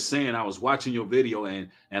what you were saying. I was watching your video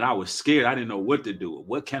and I was scared. I didn't know what to do.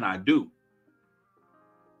 What can I do?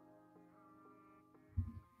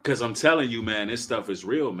 Because I'm telling you, man, this stuff is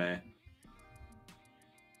real, man.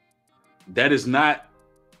 That is not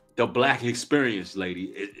the black experience,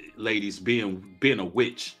 ladies, being a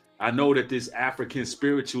witch. I know that this African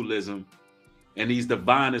spiritualism and these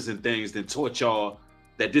diviners and things that taught y'all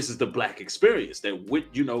that this is the black experience, that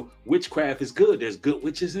witchcraft is good. There's good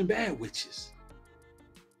witches and bad witches.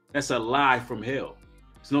 That's a lie from hell.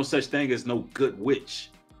 There's no such thing as no good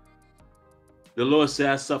witch. The Lord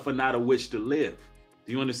said, I suffer not a witch to live.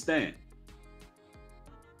 Do you understand?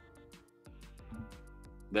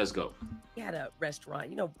 Let's go. We had a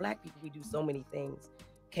restaurant. You know, black people, we do so many things,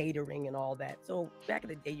 catering and all that. So back in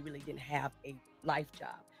the day, you really didn't have a life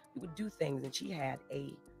job. We would do things, and she had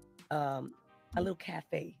a little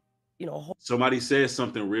cafe. You know, somebody said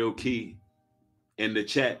something real key in the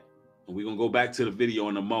chat, and we're gonna go back to the video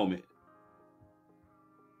in a moment.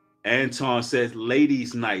 Anton says,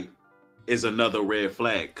 "Ladies' night is another red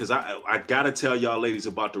flag." Because I gotta tell y'all, ladies,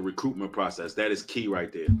 about the recruitment process. That is key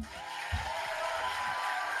right there.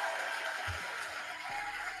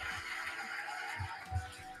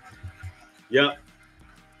 Yep.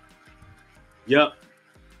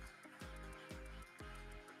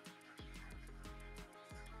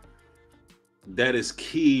 That is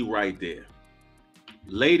key right there.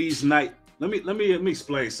 Ladies' night. Let me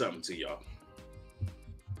explain something to y'all.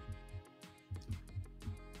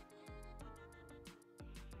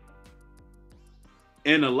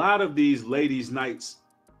 In a lot of these ladies' nights,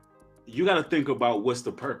 you got to think about what's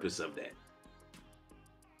the purpose of that.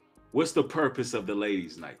 What's the purpose of the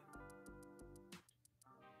ladies' night?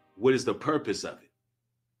 What is the purpose of it?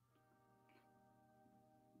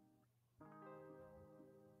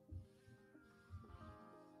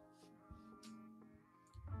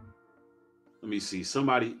 Let me see.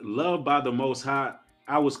 Somebody, loved by the Most High.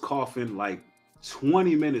 I was coughing like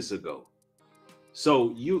 20 minutes ago.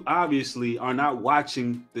 So you obviously are not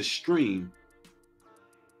watching the stream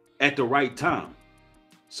at the right time.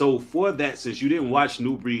 So for that, since you didn't watch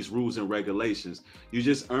New Breed's Rules and Regulations, you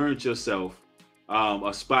just earned yourself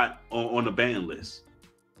a spot on the ban list.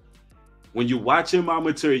 When you're watching my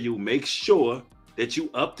material, make sure that you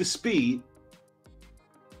up to speed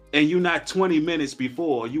and you're not 20 minutes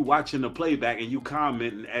before you watching the playback and you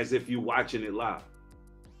commenting as if you're watching it live.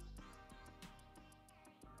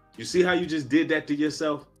 You see how you just did that to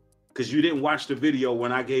yourself? Because you didn't watch the video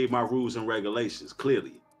when I gave my rules and regulations,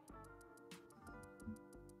 clearly.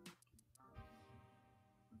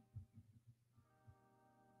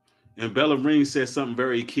 And Bella Ring says something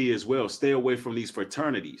very key as well. Stay away from these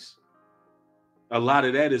fraternities. A lot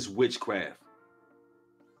of that is witchcraft.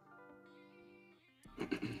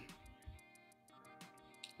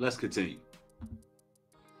 Let's continue.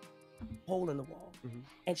 Hole in the wall.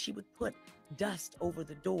 And she would put dust over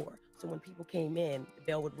the door. So when people came in, the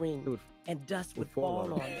bell would ring and dust would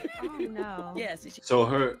fall on it. Oh no. Yes.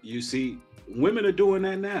 So you see, women are doing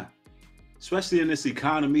that now, especially in this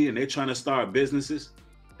economy, and they're trying to start businesses.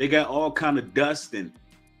 They got all kind of dust and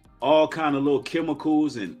all kind of little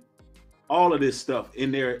chemicals and all of this stuff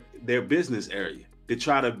in their business area to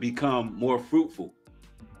try to become more fruitful.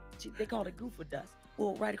 They called it goofer dust.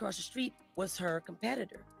 Well, right across the street was her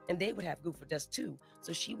competitor, and they would have goofer dust too.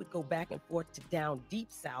 So she would go back and forth to down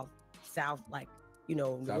deep south, like, you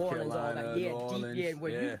know, New Orleans, all that, deep,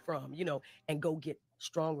 where you're from, you know, and go get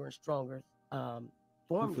stronger and stronger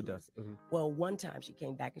formulas. Well, one time she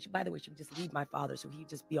came back, and by the way, she would just leave my father, so he'd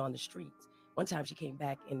just be on the streets. One time she came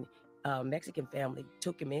back, and a Mexican family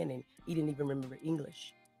took him in, and he didn't even remember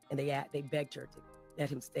English, and they begged her to let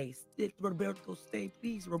him stay. Let Roberto stay,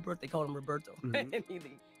 please, Roberto. They called him Roberto, and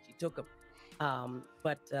she took him.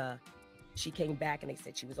 But she came back, and they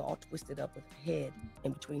said she was all twisted up with her head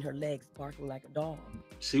in between her legs, barking like a dog.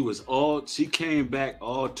 She came back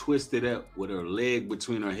all twisted up with her leg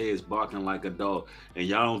between her heads, barking like a dog. And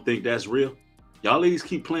y'all don't think that's real? Y'all ladies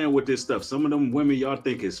keep playing with this stuff. Some of them women y'all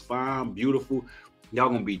think is fine, beautiful. Y'all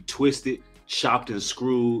gonna be twisted, chopped and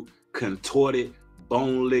screwed, contorted,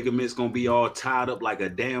 bone ligaments gonna be all tied up like a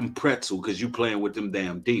damn pretzel because you playing with them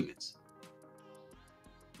damn demons.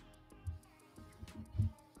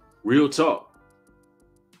 Real talk.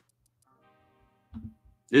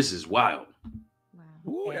 This is wild.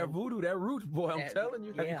 Ooh, that voodoo, that roots, boy, I'm telling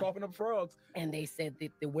you, you coughing up frogs. And they said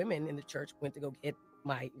that the women in the church went to go get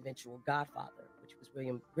my eventual godfather, which was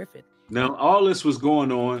William Griffith. Now, all this was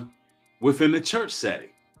going on within the church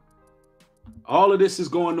setting. All of this is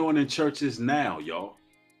going on in churches now, y'all.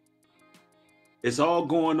 It's all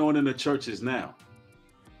going on in the churches now.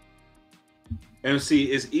 And see,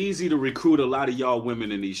 it's easy to recruit a lot of y'all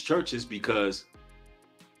women in these churches because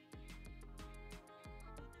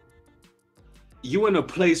you in a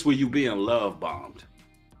place where you being love bombed.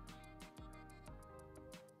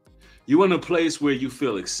 You in a place where you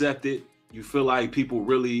feel accepted. You feel like people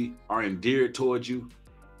really are endeared towards you.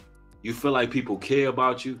 You feel like people care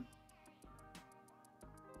about you.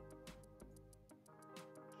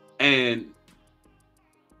 And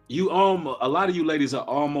a lot of you ladies are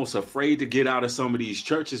almost afraid to get out of some of these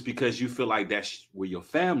churches because you feel like that's where your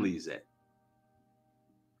family is at.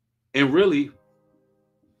 And really,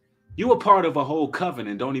 you are part of a whole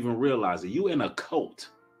covenant, don't even realize it. You in a cult.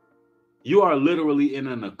 You are literally in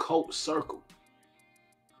an occult circle.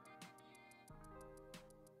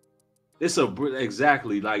 It's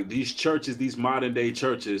exactly like these churches, these modern day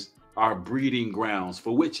churches are breeding grounds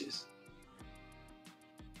for witches.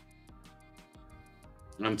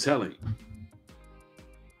 I'm telling you.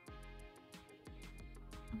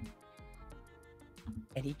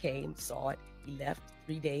 And he came, saw it. He left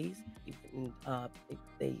 3 days. He went and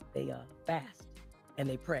they fast and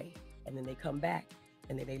they pray, and then they come back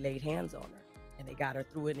and then they laid hands on her and they got her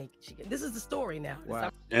through it. And this is the story now.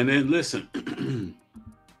 Wow. And then listen,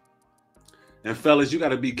 and fellas, you got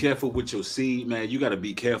to be careful with your seed, man. You got to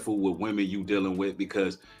be careful with women you dealing with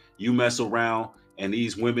because you mess around and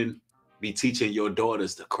these women be teaching your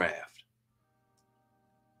daughters the craft.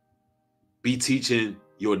 Be teaching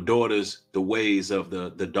your daughters the ways of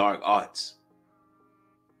the dark arts.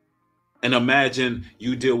 And imagine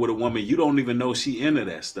you deal with a woman, you don't even know she into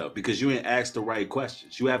that stuff because you ain't asked the right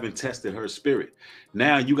questions. You haven't tested her spirit.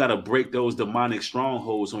 Now you got to break those demonic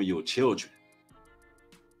strongholds on your children.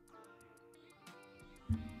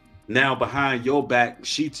 Now behind your back,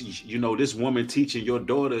 this woman teaching your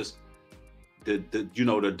daughters the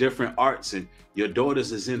different arts, and your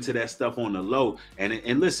daughters is into that stuff on the low.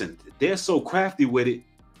 And listen, they're so crafty with it.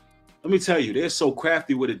 Let me tell you, they're so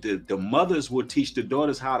crafty with it. The mothers will teach the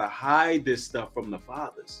daughters how to hide this stuff from the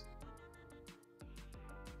fathers.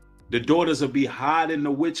 The daughters will be hiding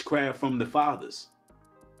the witchcraft from the fathers.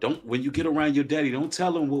 When you get around your daddy, don't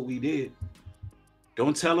tell him what we did.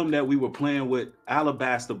 Don't tell him that we were playing with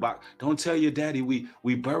alabaster box. Don't tell your daddy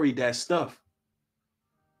we buried that stuff.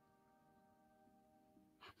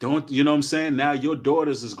 Don't, you know what I'm saying? Now your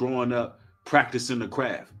daughters is growing up practicing the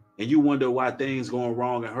craft. And you wonder why things going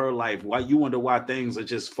wrong in her life. Why you wonder why things are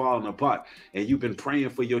just falling apart. And you've been praying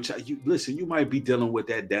for your child. Listen, you might be dealing with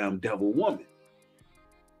that damn devil woman.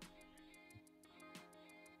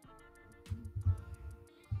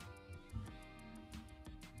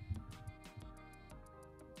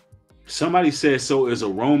 Somebody says, so is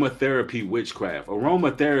aromatherapy witchcraft?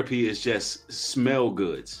 Aromatherapy is just smell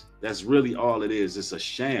goods. That's really all it is. It's a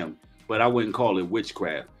sham, but I wouldn't call it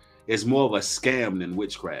witchcraft. It's more of a scam than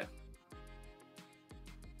witchcraft.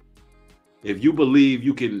 If you believe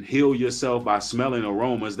you can heal yourself by smelling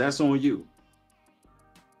aromas, that's on you.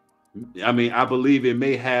 I mean, I believe it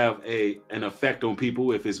may have an effect on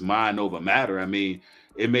people if it's mind over matter. I mean,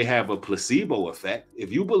 it may have a placebo effect.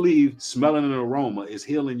 If you believe smelling an aroma is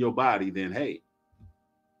healing your body, then hey,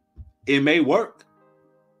 it may work.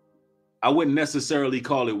 I wouldn't necessarily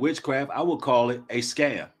call it witchcraft. I would call it a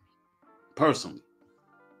scam, personally.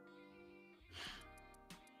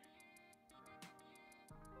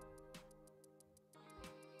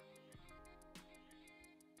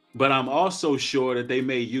 But I'm also sure that they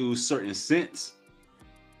may use certain scents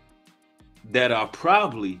that are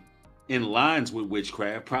probably in lines with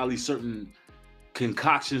witchcraft, probably certain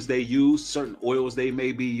concoctions they use, certain oils they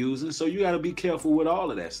may be using. So you got to be careful with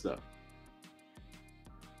all of that stuff.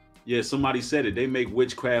 Yeah, somebody said it. They make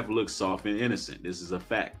witchcraft look soft and innocent. This is a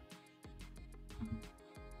fact.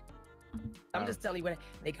 I'm just telling you what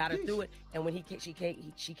they got her through it. And when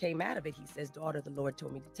she came out of it, he says, "Daughter, the Lord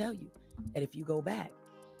told me to tell you that if you go back,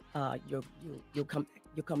 you'll come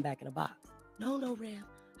back in a box." No, Rev.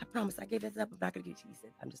 I promise. I gave that up. I'm not gonna get you. He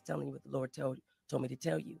said, "I'm just telling you what the Lord told me to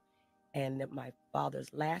tell you." And that my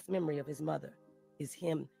father's last memory of his mother is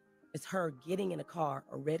her getting in a car,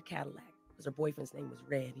 a red Cadillac, because her boyfriend's name was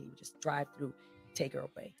Red. He would just drive through, take her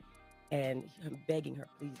away, and him begging her,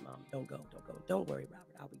 "Please, Mom, don't go. Don't worry,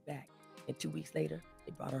 Robert. I'll be back." And 2 weeks later,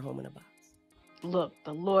 they brought her home in a box. Look,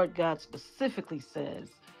 the Lord God specifically says,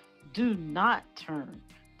 do not turn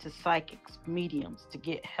to psychics, mediums to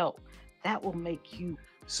get help. That will make you.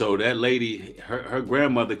 So that lady, her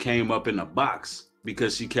grandmother came up in a box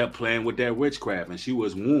because she kept playing with that witchcraft, and she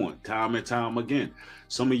was warned time and time again.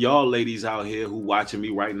 Some of y'all ladies out here who watching me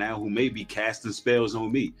right now who may be casting spells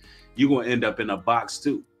on me, you're going to end up in a box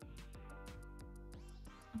too,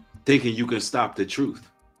 thinking you can stop the truth.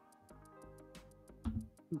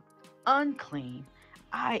 Unclean.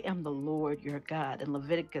 I am the Lord your God, in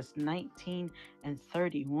Leviticus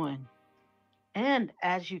 19:31. And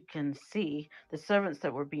as you can see, the servants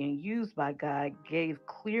that were being used by God gave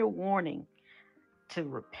clear warning to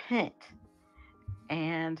repent,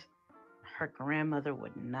 and her grandmother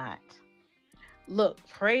would not. Look,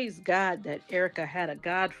 praise God that Erica had a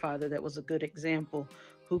godfather that was a good example,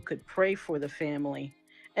 who could pray for the family.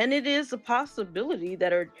 And it is a possibility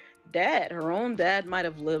that her own dad might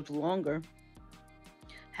have lived longer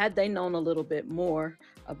had they known a little bit more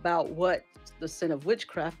about what the sin of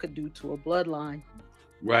witchcraft could do to a bloodline.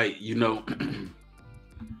 Right.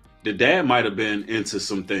 The dad might have been into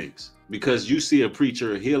some things, because you see a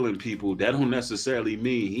preacher healing people, that don't necessarily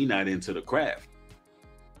mean he not into the craft.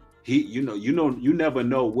 You never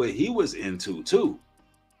know what he was into too,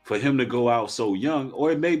 for him to go out so young.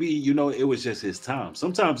 Or maybe, it was just his time.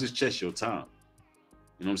 Sometimes it's just your time.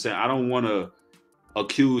 You know what I'm saying? I don't want to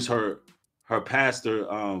accuse her pastor,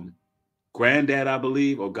 granddad, I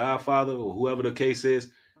believe, or godfather, or whoever the case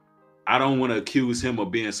is. I don't want to accuse him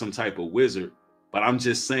of being some type of wizard, but I'm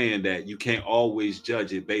just saying that you can't always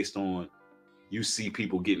judge it based on you see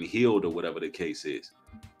people getting healed or whatever the case is.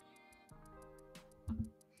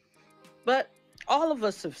 But all of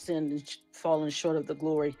us have sinned and fallen short of the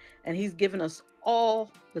glory, and he's given us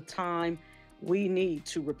all the time we need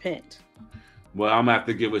to repent. Well, I'm gonna have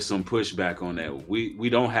to give us some pushback on that. We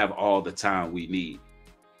don't have all the time we need,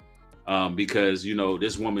 because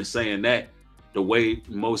this woman saying that, the way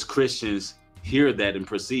most Christians hear that and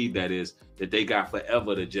perceive that is that they got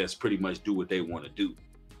forever to just pretty much do what they want to do.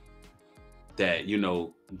 That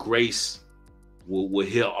grace will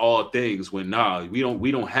heal all things. When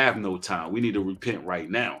we don't have no time. We need to repent right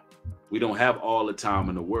now. We don't have all the time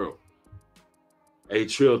in the world. Hey,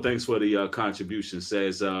 Trill, thanks for the contribution.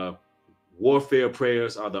 Says, warfare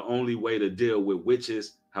prayers are the only way to deal with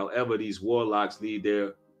witches. However, these warlocks need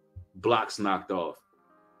their blocks knocked off.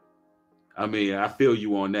 I mean, I feel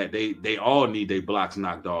you on that. They all need their blocks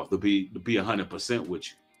knocked off to be 100% with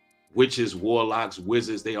you. Witches, warlocks,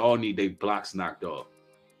 wizards, they all need their blocks knocked off.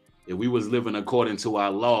 If we was living according to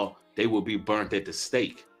our law, they would be burnt at the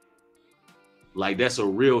stake. Like, that's a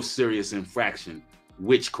real serious infraction,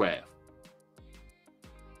 witchcraft.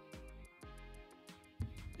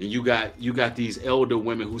 And you got these elder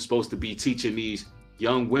women who's supposed to be teaching these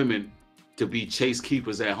young women to be chase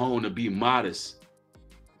keepers at home, to be modest,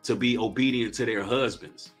 to be obedient to their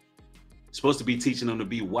husbands. Supposed to be teaching them to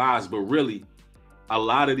be wise, but really, a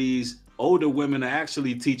lot of these older women are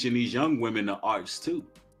actually teaching these young women the arts too.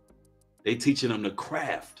 They teaching them the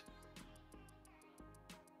craft.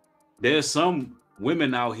 There's some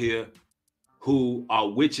women out here who are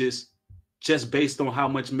witches just based on how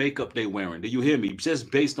much makeup they wearing. Do you hear me? Just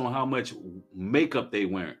based on how much makeup they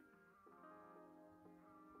wearing.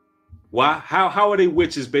 Why? How are they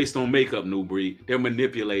witches based on makeup, New Breed? They're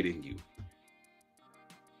manipulating you.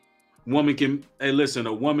 Hey, listen,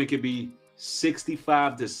 a woman can be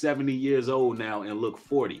 65 to 70 years old now and look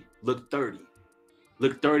 40, look 30,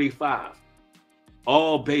 look 35.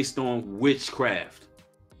 All based on witchcraft.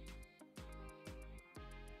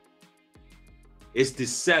 It's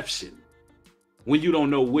deception. When you don't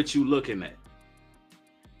know what you're looking at.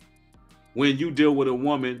 When you deal with a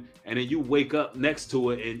woman and then you wake up next to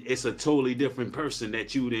her and it's a totally different person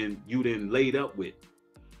that you didn't laid up with.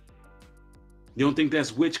 You don't think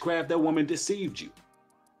that's witchcraft? That woman deceived you.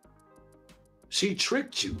 She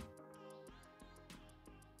tricked you.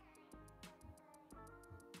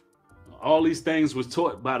 All these things was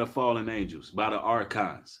taught by the fallen angels, by the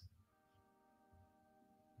archons.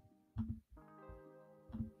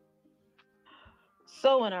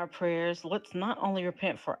 So in our prayers, let's not only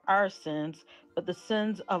repent for our sins, but the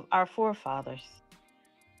sins of our forefathers.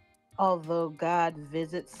 Although God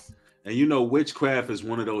visits. And you know, witchcraft is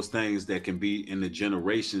one of those things that can be in the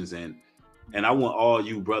generations. And I want all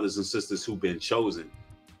you brothers and sisters who've been chosen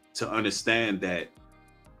to understand that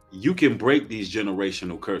you can break these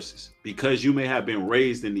generational curses because you may have been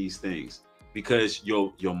raised in these things, because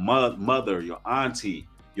your mother, your auntie,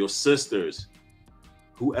 your sisters,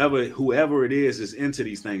 whoever it is into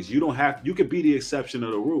these things. You can be the exception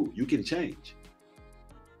of the rule. You can change.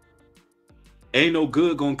 Ain't no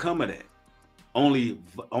good gonna come of that.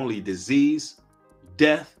 Only disease,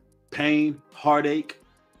 death, pain, heartache,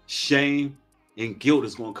 shame, and guilt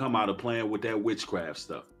is gonna come out of playing with that witchcraft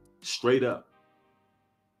stuff. Straight up.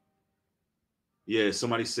 Yeah,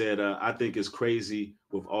 somebody said, I think it's crazy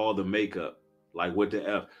with all the makeup. Like, what the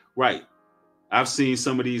F? Right. I've seen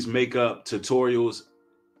some of these makeup tutorials,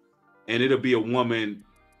 and it'll be a woman.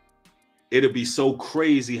 It'll be so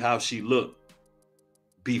crazy how she looked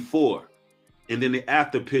before. And then the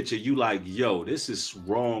after picture, you like, yo, this is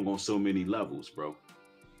wrong on so many levels, bro.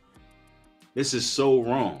 This is so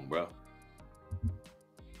wrong, bro.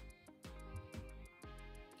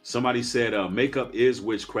 Somebody said makeup is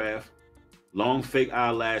witchcraft. Long fake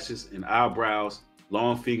eyelashes and eyebrows,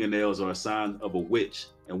 long fingernails are a sign of a witch.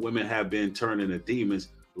 And women have been turned into demons.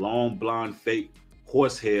 Long blonde fake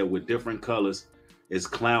horsehair with different colors is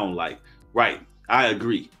clown-like. Right, I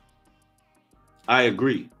agree.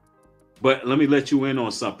 But let me let you in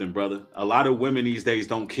on something, brother. A lot of women these days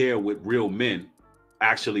don't care what real men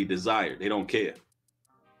actually desire. They don't care.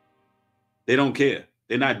 They don't care.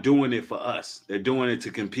 They're not doing it for us. They're doing it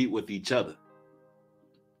to compete with each other.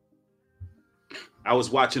 I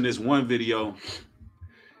was watching this one video.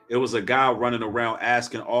 It was a guy running around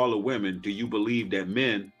asking all the women, do you believe that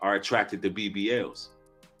men are attracted to BBLs?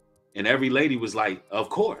 And every lady was like, of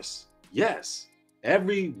course, yes.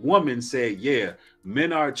 Every woman said, yeah,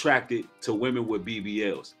 men are attracted to women with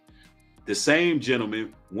BBLs. The same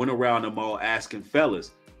gentleman went around the mall asking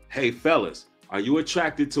fellas, hey, fellas, are you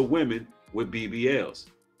attracted to women with BBLs?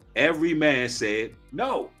 Every man said,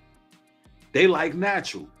 no. They like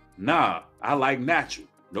natural. Nah, I like natural.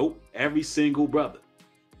 Nope, every single brother.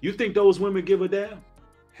 You think those women give a damn?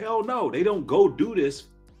 Hell no, they don't go do this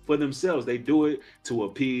for themselves. They do it to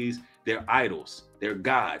appease their idols, their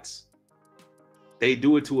gods. They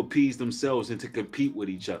do it to appease themselves and to compete with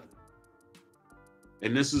each other.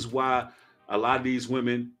 And this is why a lot of these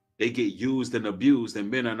women, they get used and abused, and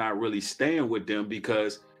men are not really staying with them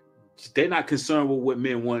because they're not concerned with what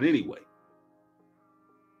men want anyway.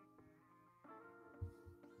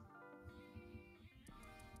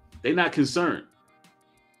 They're not concerned.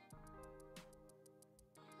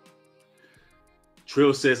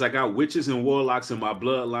 Trill says, I got witches and warlocks in my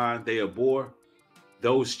bloodline. They abhor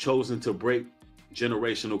those chosen to break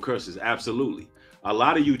generational curses. Absolutely. A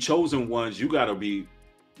lot of you chosen ones, you got to be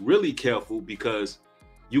really careful because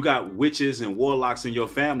you got witches and warlocks in your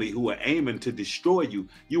family who are aiming to destroy you.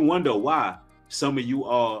 You wonder why some of you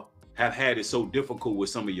all have had it so difficult with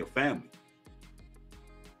some of your family.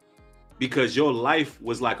 Because your life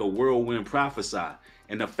was like a whirlwind prophesied.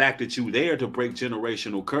 And the fact that you there to break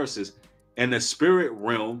generational curses and the spirit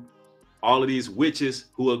realm, all of these witches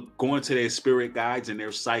who are going to their spirit guides and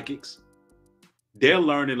their psychics, they're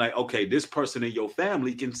learning like, okay, this person in your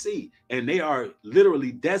family can see. And they are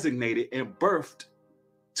literally designated and birthed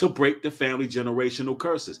to break the family generational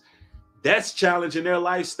curses. That's challenging their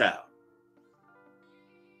lifestyle.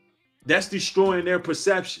 That's destroying their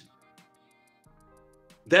perception.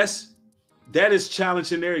 That is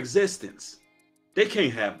challenging their existence. They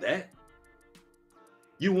can't have that.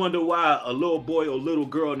 You wonder why a little boy or little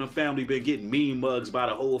girl in the family been getting mean mugs by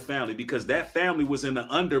the whole family, because that family was in the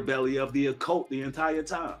underbelly of the occult the entire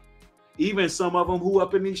time. Even some of them who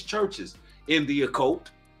up in these churches in the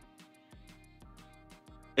occult.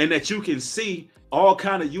 And that you can see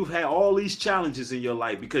you've had all these challenges in your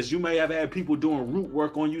life because you may have had people doing root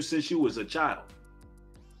work on you since you was a child.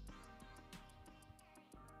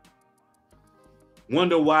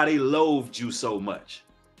 Wonder why they loathed you so much.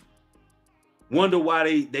 Wonder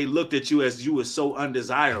why they looked at you as you were so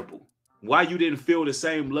undesirable. Why you didn't feel the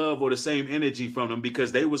same love or the same energy from them,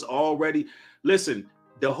 because they was already, listen,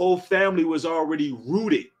 the whole family was already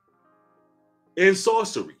rooted in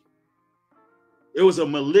sorcery. It was a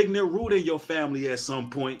malignant root in your family at some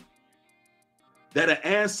point that an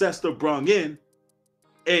ancestor brung in,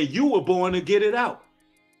 and you were born to get it out.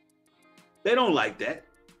 They don't like that.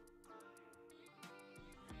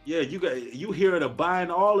 Yeah, you here to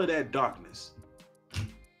bind all of that darkness.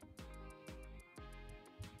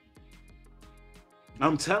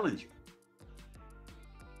 I'm telling you.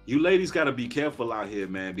 You ladies got to be careful out here,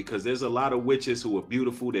 man, because there's a lot of witches who are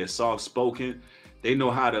beautiful. They're soft-spoken. They know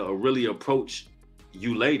how to really approach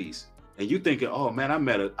you ladies. And you thinking, oh, man, I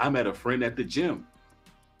met a friend at the gym.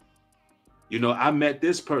 You know, I met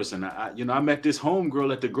this person. I met this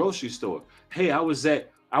homegirl at the grocery store. Hey, I was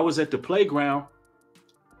at the playground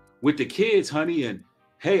with the kids, honey. And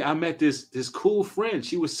hey, I met this cool friend.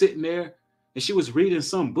 She was sitting there and she was reading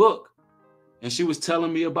some book and she was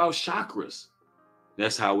telling me about chakras.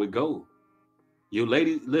 That's how it goes. You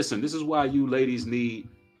ladies, listen, this is why you ladies need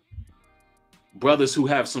brothers who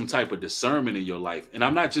have some type of discernment in your life. And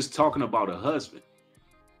I'm not just talking about a husband.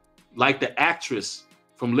 Like the actress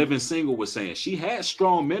from Living Single was saying, she had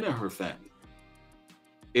strong men in her family.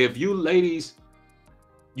 If you ladies,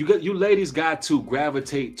 you ladies got to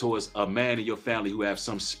gravitate towards a man in your family who have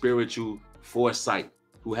some spiritual foresight,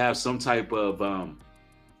 who have some type of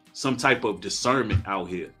discernment out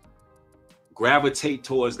here. Gravitate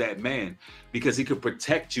towards that man because he could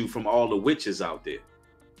protect you from all the witches out there.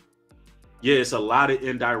 Yeah, it's a lot of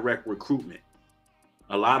indirect recruitment.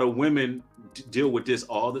 A lot of women deal with this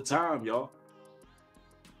all the time, y'all.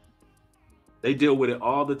 They deal with it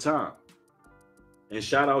all the time. And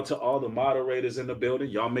shout out to all the moderators in the building.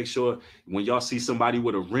 Y'all make sure when y'all see somebody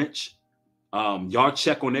with a wrench, y'all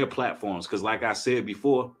check on their platforms. Because like I said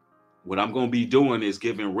before, what I'm going to be doing is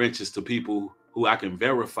giving wrenches to people who I can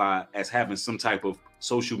verify as having some type of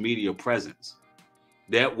social media presence.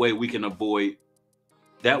 That way we can avoid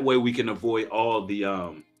all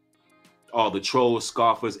the trolls,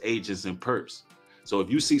 scoffers, agents, and perps. So if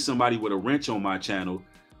you see somebody with a wrench on my channel,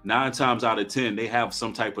 9 times out of 10, they have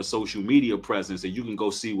some type of social media presence, and you can go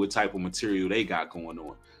see what type of material they got going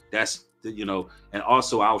on. That's, and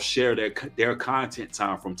also I'll share their content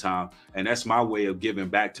time from time. And that's my way of giving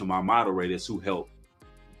back to my moderators who help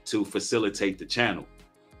to facilitate the channel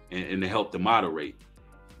and to help to moderate.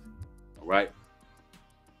 All right.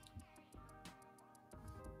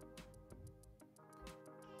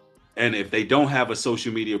 And if they don't have a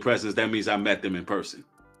social media presence, that means I met them in person.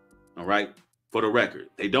 All right. For the record,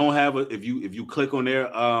 they don't have if you click on their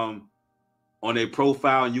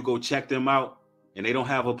profile and you go check them out and they don't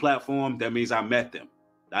have a platform, that means I met them.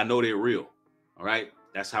 I know they're real. All right.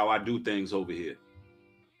 That's how I do things over here.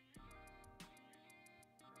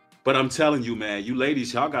 But I'm telling you, man, you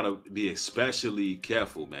ladies, y'all got to be especially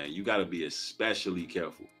careful, man. You got to be especially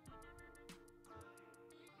careful.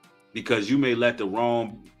 Because you may let the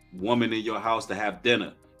wrong woman in your house to have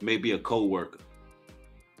dinner, maybe a co-worker,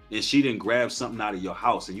 and she didn't grab something out of your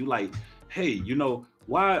house. And you like, hey,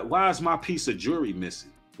 why is my piece of jewelry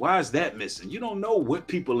missing? Why is that missing? You don't know what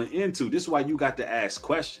people are into. This is why you got to ask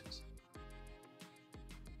questions.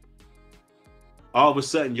 All of a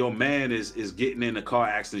sudden, your man is getting in a car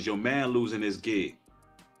accident. Your man losing his gig.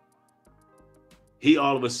 He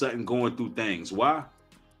all of a sudden going through things. Why?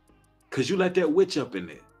 Because you let that witch up in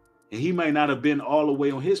there. And he might not have been all the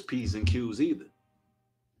way on his P's and Q's either.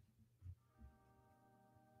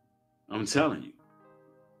 I'm telling you.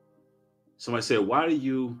 Somebody said, why do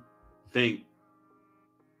you think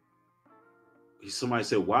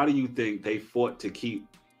they fought to keep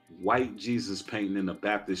white Jesus painting in the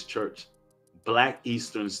Baptist church black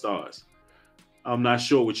Eastern stars? I'm not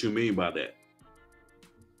sure what you mean by that.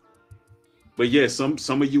 But yeah, some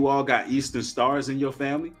of you all got Eastern stars in your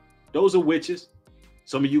family. Those are witches.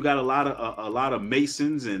 Some of you got a lot of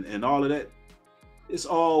Masons and all of that. It's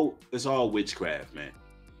all witchcraft, man.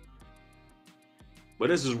 But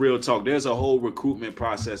this is real talk. There's a whole recruitment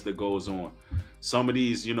process that goes on. Some of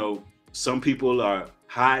these, some people are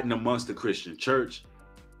hiding amongst the Christian church.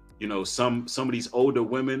 Some of these older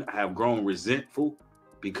women have grown resentful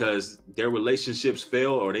because their relationships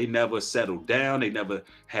failed, or they never settled down. They never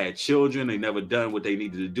had children. They never done what they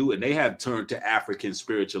needed to do. And they have turned to African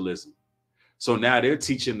spiritualism. So now they're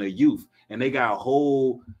teaching the youth, and they got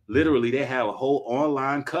they have a whole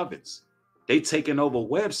online covens. They taking over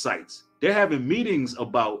websites. They're having meetings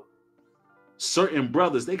about certain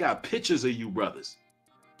brothers. They got pictures of you brothers.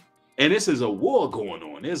 And this is a war going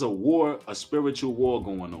on. There's a spiritual war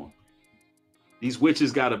going on. These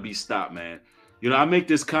witches got to be stopped, man. I make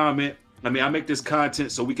this content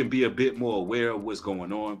so we can be a bit more aware of what's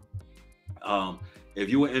going on. If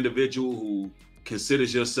you're an individual who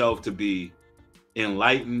considers yourself to be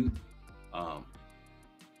enlightened,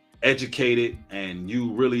 educated, and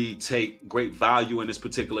you really take great value in this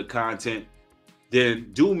particular content, then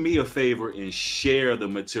do me a favor and share the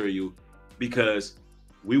material, because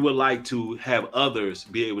we would like to have others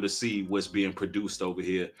be able to see what's being produced over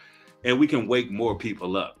here, and we can wake more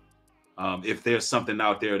people up. If there's something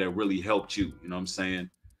out there that really helped you, you know what I'm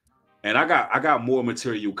saying? And I got more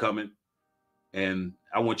material coming, and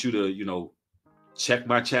I want you to, check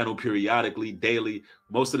my channel periodically, daily.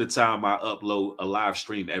 Most of the time I upload a live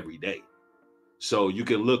stream every day. So you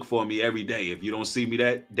can look for me every day. If you don't see me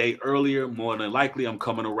that day earlier, more than likely I'm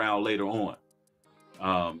coming around later on.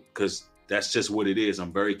 Because that's just what it is.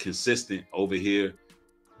 I'm very consistent over here.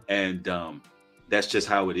 And that's just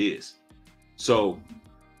how it is. So,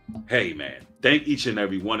 hey, man, thank each and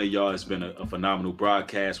every one of y'all. It's been a phenomenal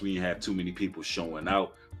broadcast. We didn't have too many people showing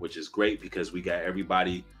out, which is great because we got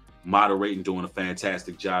everybody moderating, doing a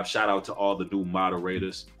fantastic job. Shout out to all the new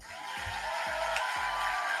moderators.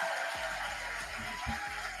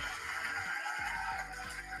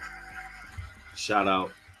 Shout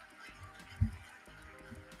out.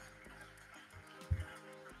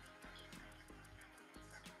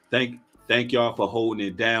 Thank y'all for holding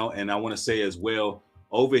it down. And I want to say as well,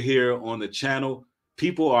 over here on the channel,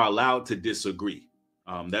 people are allowed to disagree.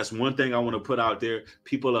 That's one thing I want to put out there.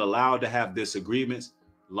 People are allowed to have disagreements,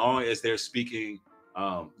 long as they're speaking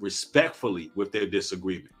respectfully with their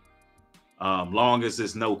disagreement. Long as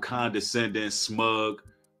there's no condescending, smug,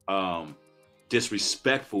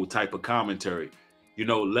 disrespectful type of commentary.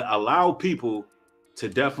 Allow people to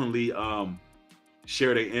definitely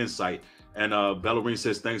share their insight. And Bellarine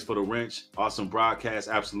says, thanks for the wrench. Awesome broadcast.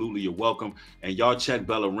 Absolutely, you're welcome. And y'all check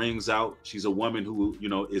Bella Rings out. She's a woman who,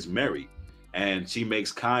 is married. And she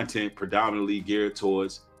makes content predominantly geared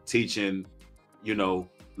towards teaching,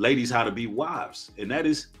 ladies how to be wives. And that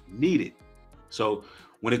is needed. So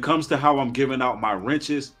when it comes to how I'm giving out my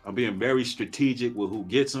wrenches, I'm being very strategic with who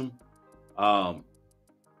gets them.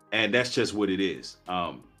 And that's just what it is.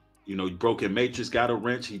 Broken Matrix got a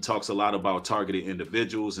wrench. He talks a lot about targeted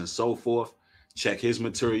individuals and so forth. Check his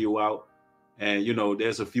material out. And,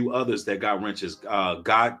 there's a few others that got wrenches.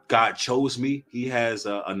 God Chose Me. He has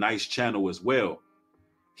a nice channel as well.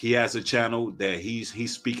 He has a channel that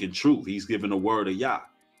he's speaking truth. He's giving the word of Yah,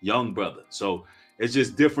 young brother. So it's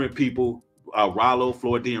just different people.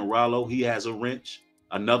 Floridian Rollo, he has a wrench.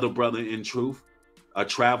 Another brother in truth, a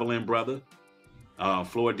traveling brother.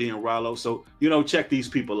 Floridian Rollo. So, check these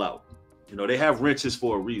people out. They have wrenches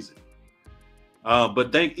for a reason.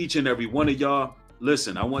 But thank each and every one of y'all.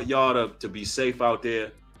 Listen, I want y'all to be safe out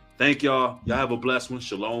there. Thank y'all. Y'all have a blessed one.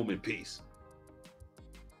 Shalom and peace.